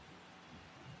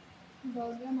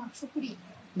 10 গ্রাম 820,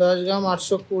 10 গ্রাম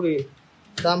 820,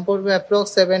 দাম পড়বে অ্যাপ্রক্স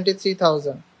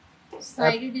 73,000,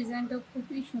 সাইডে ডিজাইনটা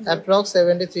খুবই সুন্দর। অ্যাপ্রক্স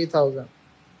 73,000।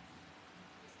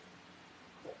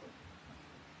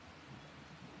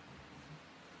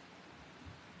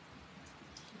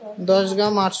 10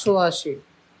 গ্রাম 880,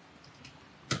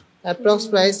 অ্যাপ্রক্স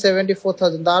প্রাইস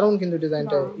 74,000। দারুণ কিন্তু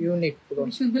ডিজাইনটা ইউনিক পুরো,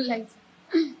 সুন্দর লাগছে,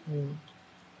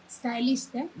 স্টাইলিশ।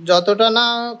 যতটা না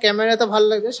ক্যামেরাতে ভালো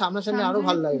লাগবে সামনাসামনি আরো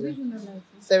ভালো লাগবে।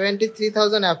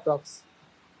 73,000 অ্যাপ্রক্স।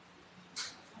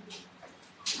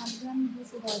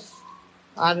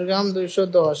 8 গ্রাম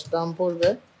 210 দাম পড়বে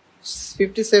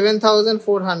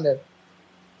 57,400।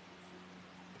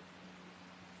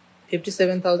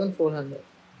 57,400।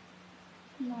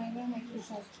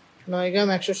 9 গ্রাম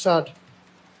 160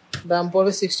 দাম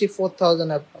পড়বে 64,000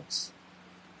 অ্যাপ্রক্স।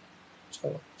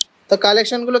 চলো, তো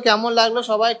কালেকশন গুলো কেমন লাগলো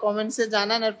সবাই কমেন্টসে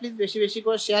জানান, আর প্লিজ বেশি বেশি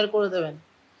করে শেয়ার করে দেবেন।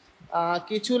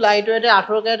 কিছু লাইট ওয়েটের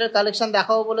 18 ক্যারেটের কালেকশন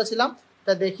দেখাবো বলেছিলাম,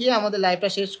 তা দেখিয়ে আমাদের লাইভটা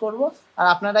শেষ করব। আর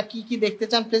আপনারা কি কি দেখতে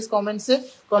চান প্লিজ কমেন্টসে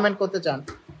কমেন্ট করতে চান।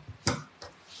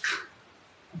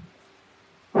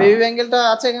 বেবি ব্যাঙ্গেলটা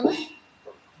আছে এখানে,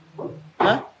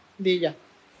 হ্যাঁ দিয়ে যা,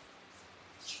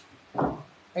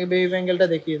 এই বেবি ব্যাঙ্গেলটা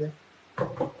দেখিয়ে দে।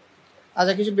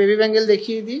 আচ্ছা কিছু বেবি ব্যাঙ্গেল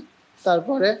দেখিয়ে দিই,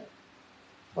 তারপরে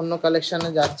অন্য কালেকশনে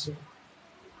যাচ্ছি।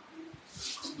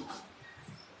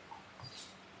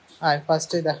 আয়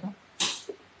ফার্স্টে দেখা,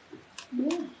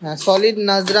 হ্যাঁ সলিড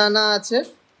নাজরানা আছে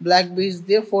ব্ল্যাক বিচ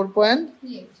দিয়ে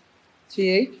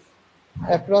 4.38।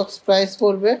 অ্যাপ্রক্স প্রাইস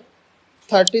পড়বে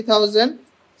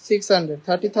 30,600।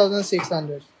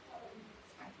 30,600।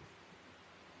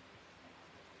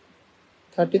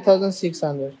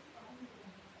 30,600।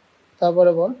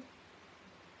 তারপরে বল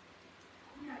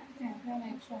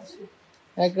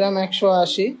 1 গ্রাম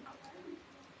 180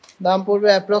 দাম পড়বে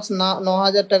অ্যাপ্রক্স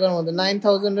 9,000 টাকার মধ্যে,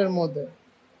 9,000 এর মধ্যে,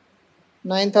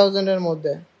 9,000 এর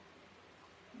মধ্যে।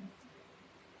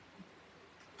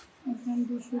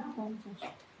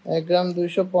 1 গ্রাম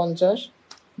 250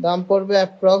 দাম পড়বে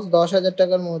অ্যাপ্রক্স 10,000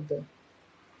 টাকার মধ্যে।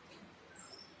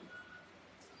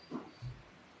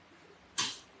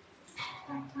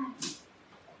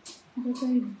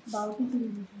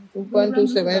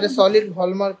 2.27 এটা সলিড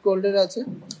হলমার্ক গোল্ডের আছে,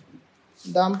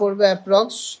 দাম পড়বে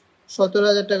অ্যাপ্রক্স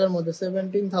 17,000 টাকার মধ্যে,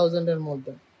 17,000 এর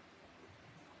মধ্যে।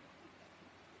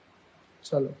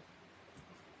 চলো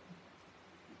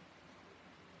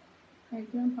 1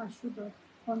 গ্রাম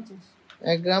 550।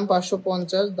 1 গ্রাম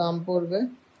 550 দাম পড়বে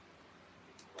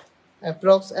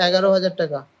অ্যাপ্রক্স 11,000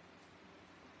 টাকা।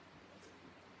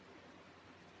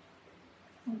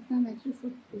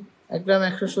 1 গ্রাম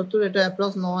 170 এটা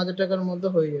অ্যাপ্রক্স 9,000 টাকার মধ্যে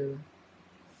হয়ে যাবে।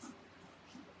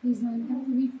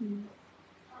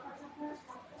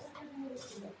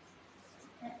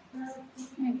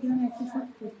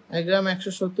 1 গ্রাম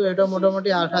 170 এটা মোটামুটি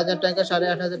 8,000 টাকা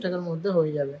 8,500 টাকার মধ্যে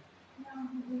হয়ে যাবে।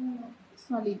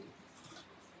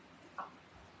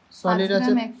 সলিড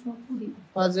আছে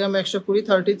 5 গ্রাম 120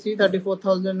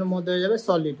 33-34,000 এর মধ্যে হয়ে যাবে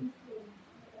সলিড।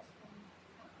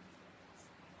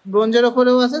 ব্রোঞ্জের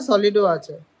উপরেও আছে, সলিডও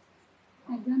আছে,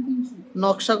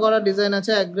 নকশা করা ডিজাইন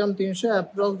আছে। 1 গ্রাম 300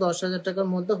 অ্যাপ্রক্স 10,000 টাকার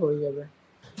মধ্যে হয়ে যাবে।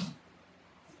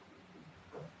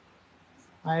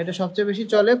 আর এটা সবচেয়ে বেশি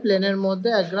চলে প্লেনের মধ্যে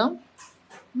 1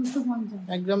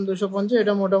 গ্রাম 250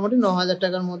 এটা মোটামুটি 9,000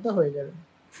 টাকার মধ্যে হয়ে যাবে।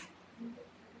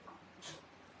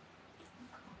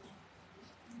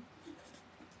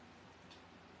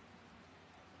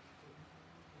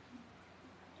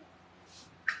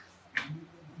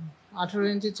 আঠারো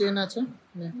ইঞ্চি চেন আছে,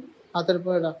 হাতের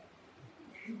পরে রাখ।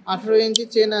 18 ইঞ্চি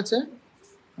চেন আছে,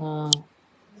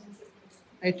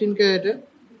 18 ক্যারেটের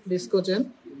ডিস্কো চেন।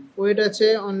 ওয়েট আছে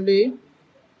অনলি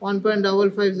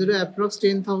 1.550 অ্যাপ্রক্স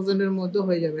 10,000 এর মধ্যে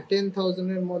হয়ে যাবে। 10,000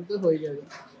 এর মধ্যে হয়ে যাবে।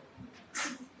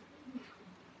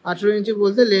 18 ইঞ্চি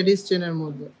বলতে লেডিস চেনের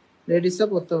মধ্যে, লেডিসরা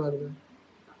পরতে পারবে।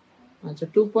 আচ্ছা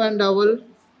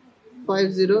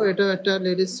 2.550 এটা একটা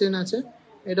লেডিস চেন আছে,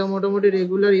 এটা মোটামুটি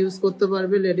রেগুলার ইউজ করতে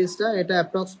পারবে লেডিসরা। এটা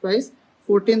অ্যাপ্রক্স প্রাইস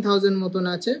 14,000 মতন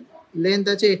আছে, লেন্থ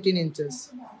আছে 18 ইঞ্চেস।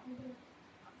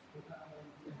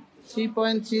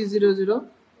 3.300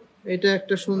 এটা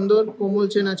একটা সুন্দর কোমল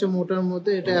চেন আছে মোটার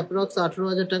মধ্যে, এটা অ্যাপ্রক্স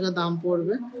 18,000 টাকা দাম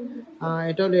পড়বে।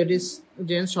 এটাও লেডিস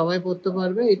জেন্টস সবাই পরতে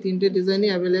পারবে। এই তিনটে ডিজাইনই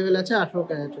অ্যাভেলেবেল আছে 18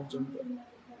 ক্যারেটের জন্য।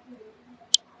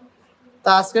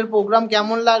 তা আজকের প্রোগ্রাম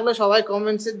কেমন লাগলো সবাই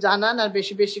কমেন্টসে জানান, আর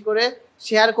বেশি বেশি করে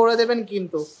শেয়ার করে দেবেন।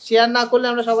 কিন্তু শেয়ার না করলে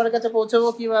আমরা সবার কাছে পৌঁছাবো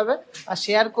কিভাবে? আর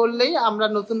শেয়ার করলেই আমরা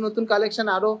নতুন নতুন কালেকশন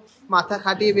আরো মাথা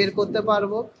খাটিয়ে বের করতে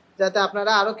পারবো, যাতে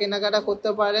আপনারা আরো কেনাকাটা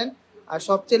করতে পারেন। আর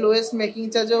সবচেয়ে লোয়েস্ট মেকিং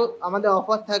চার্জেও আমাদের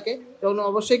অফার থাকে, যখন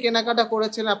অবশ্যই কেনাকাটা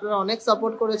করেছেন, আপনারা অনেক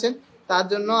সাপোর্ট করেছেন, তার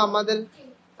জন্য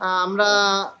আমরা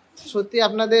সত্যি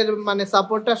আপনাদের মানে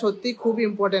সাপোর্টটা সত্যি খুব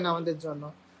ইম্পর্টেন্ট আমাদের জন্য।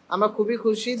 আমরা খুবই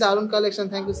খুশি, দারুণ collection,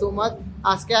 thank you so much.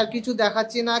 আজকে আর কিছু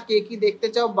দেখাচ্ছি না, কে কি দেখতে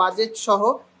চাও বাজেট সহ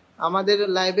আমাদের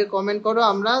লাইভে কমেন্ট করো।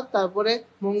 আমরা তারপরে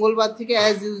মঙ্গলবার থেকে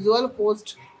অ্যাজ ইউজুয়াল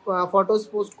ফটোস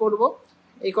পোস্ট করব।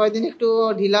 এই কয়েকদিন একটু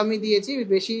ঢিলামি দিয়েছি,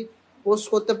 বেশি পোস্ট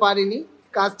করতে পারিনি,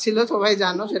 কাজ ছিল, সবাই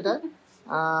জানো সেটা।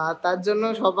 তার জন্য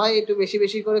সবাই একটু বেশি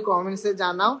বেশি করে কমেন্টসে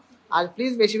জানাও, আর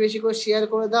প্লিজ বেশি বেশি করে শেয়ার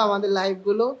করে দাও আমাদের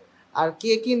লাইভগুলো। আর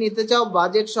কে কি নিতে চাও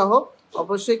বাজেট সহ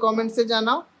অবশ্যই কমেন্টসে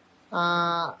জানাও।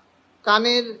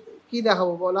 কানের কি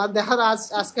দেখাবো বলো, আর দেখার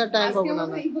আজকে আর টাইম পাবো না।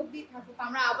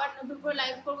 আমরা আবার নতুন করে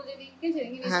লাইভ করব যেদিনকে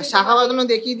সেদিনকে। হ্যাঁ, শাখা বাঁধানো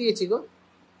দেখিয়ে দিয়েছি গো।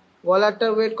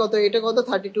 গলারটার ওয়েট কত, এটা কত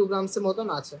 32 গ্রামসের মতন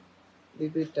আছে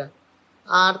দুইটা।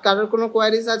 আর কারোর কোনো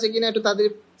কোয়ারিজ আছে কিনা একটু তাদের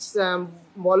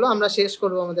বলো, আমরা শেষ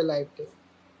করবো আমাদের লাইভটা।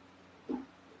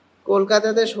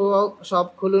 কলকাতাতে সব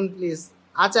খুলুন প্লিজ।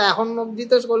 আচ্ছা, এখন অবধি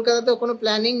তো কলকাতাতে কোনো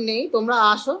প্ল্যানিং নেই, তোমরা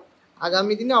আসো,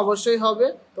 আগামী দিনে অবশ্যই হবে।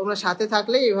 তোমরা সাথে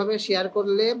থাকলে এইভাবে শেয়ার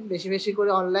করলে, বেশি বেশি করে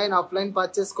অনলাইন অফলাইন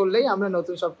পারচেস করলেই আমরা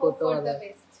নতুন সব করতে পারবো।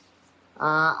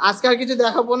 আজকে আর কিছু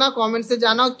দেখাবো না, কমেন্টসে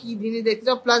জানাও কি জিনিস দেখতে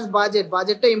চাও, প্লাস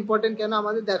বাজেটটা ইম্পর্টেন্ট, কেন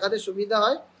আমাদের দেখাতে সুবিধা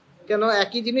হয়, কেন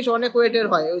একই জিনিস অনেক ওয়েটের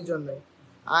হয় ওই জন্যই।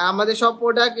 আর আমাদের সব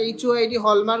product HUID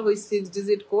hallmark with 6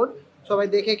 digit code, সবাই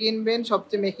দেখে কিনবেন।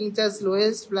 সবচেয়ে making charge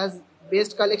lowest, plus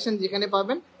best collection যেখানে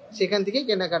পাবেন সেখান থেকে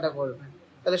কেনাকাটা করবেন।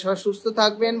 তাহলে সবাই সুস্থ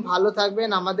থাকবেন, ভালো থাকবেন,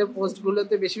 আমাদের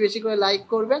পোস্টগুলোতে বেশি বেশি করে লাইক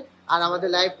করবেন, আর আমাদের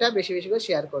লাইভটা বেশি বেশি করে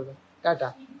শেয়ার করবেন। Tata,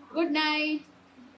 good night.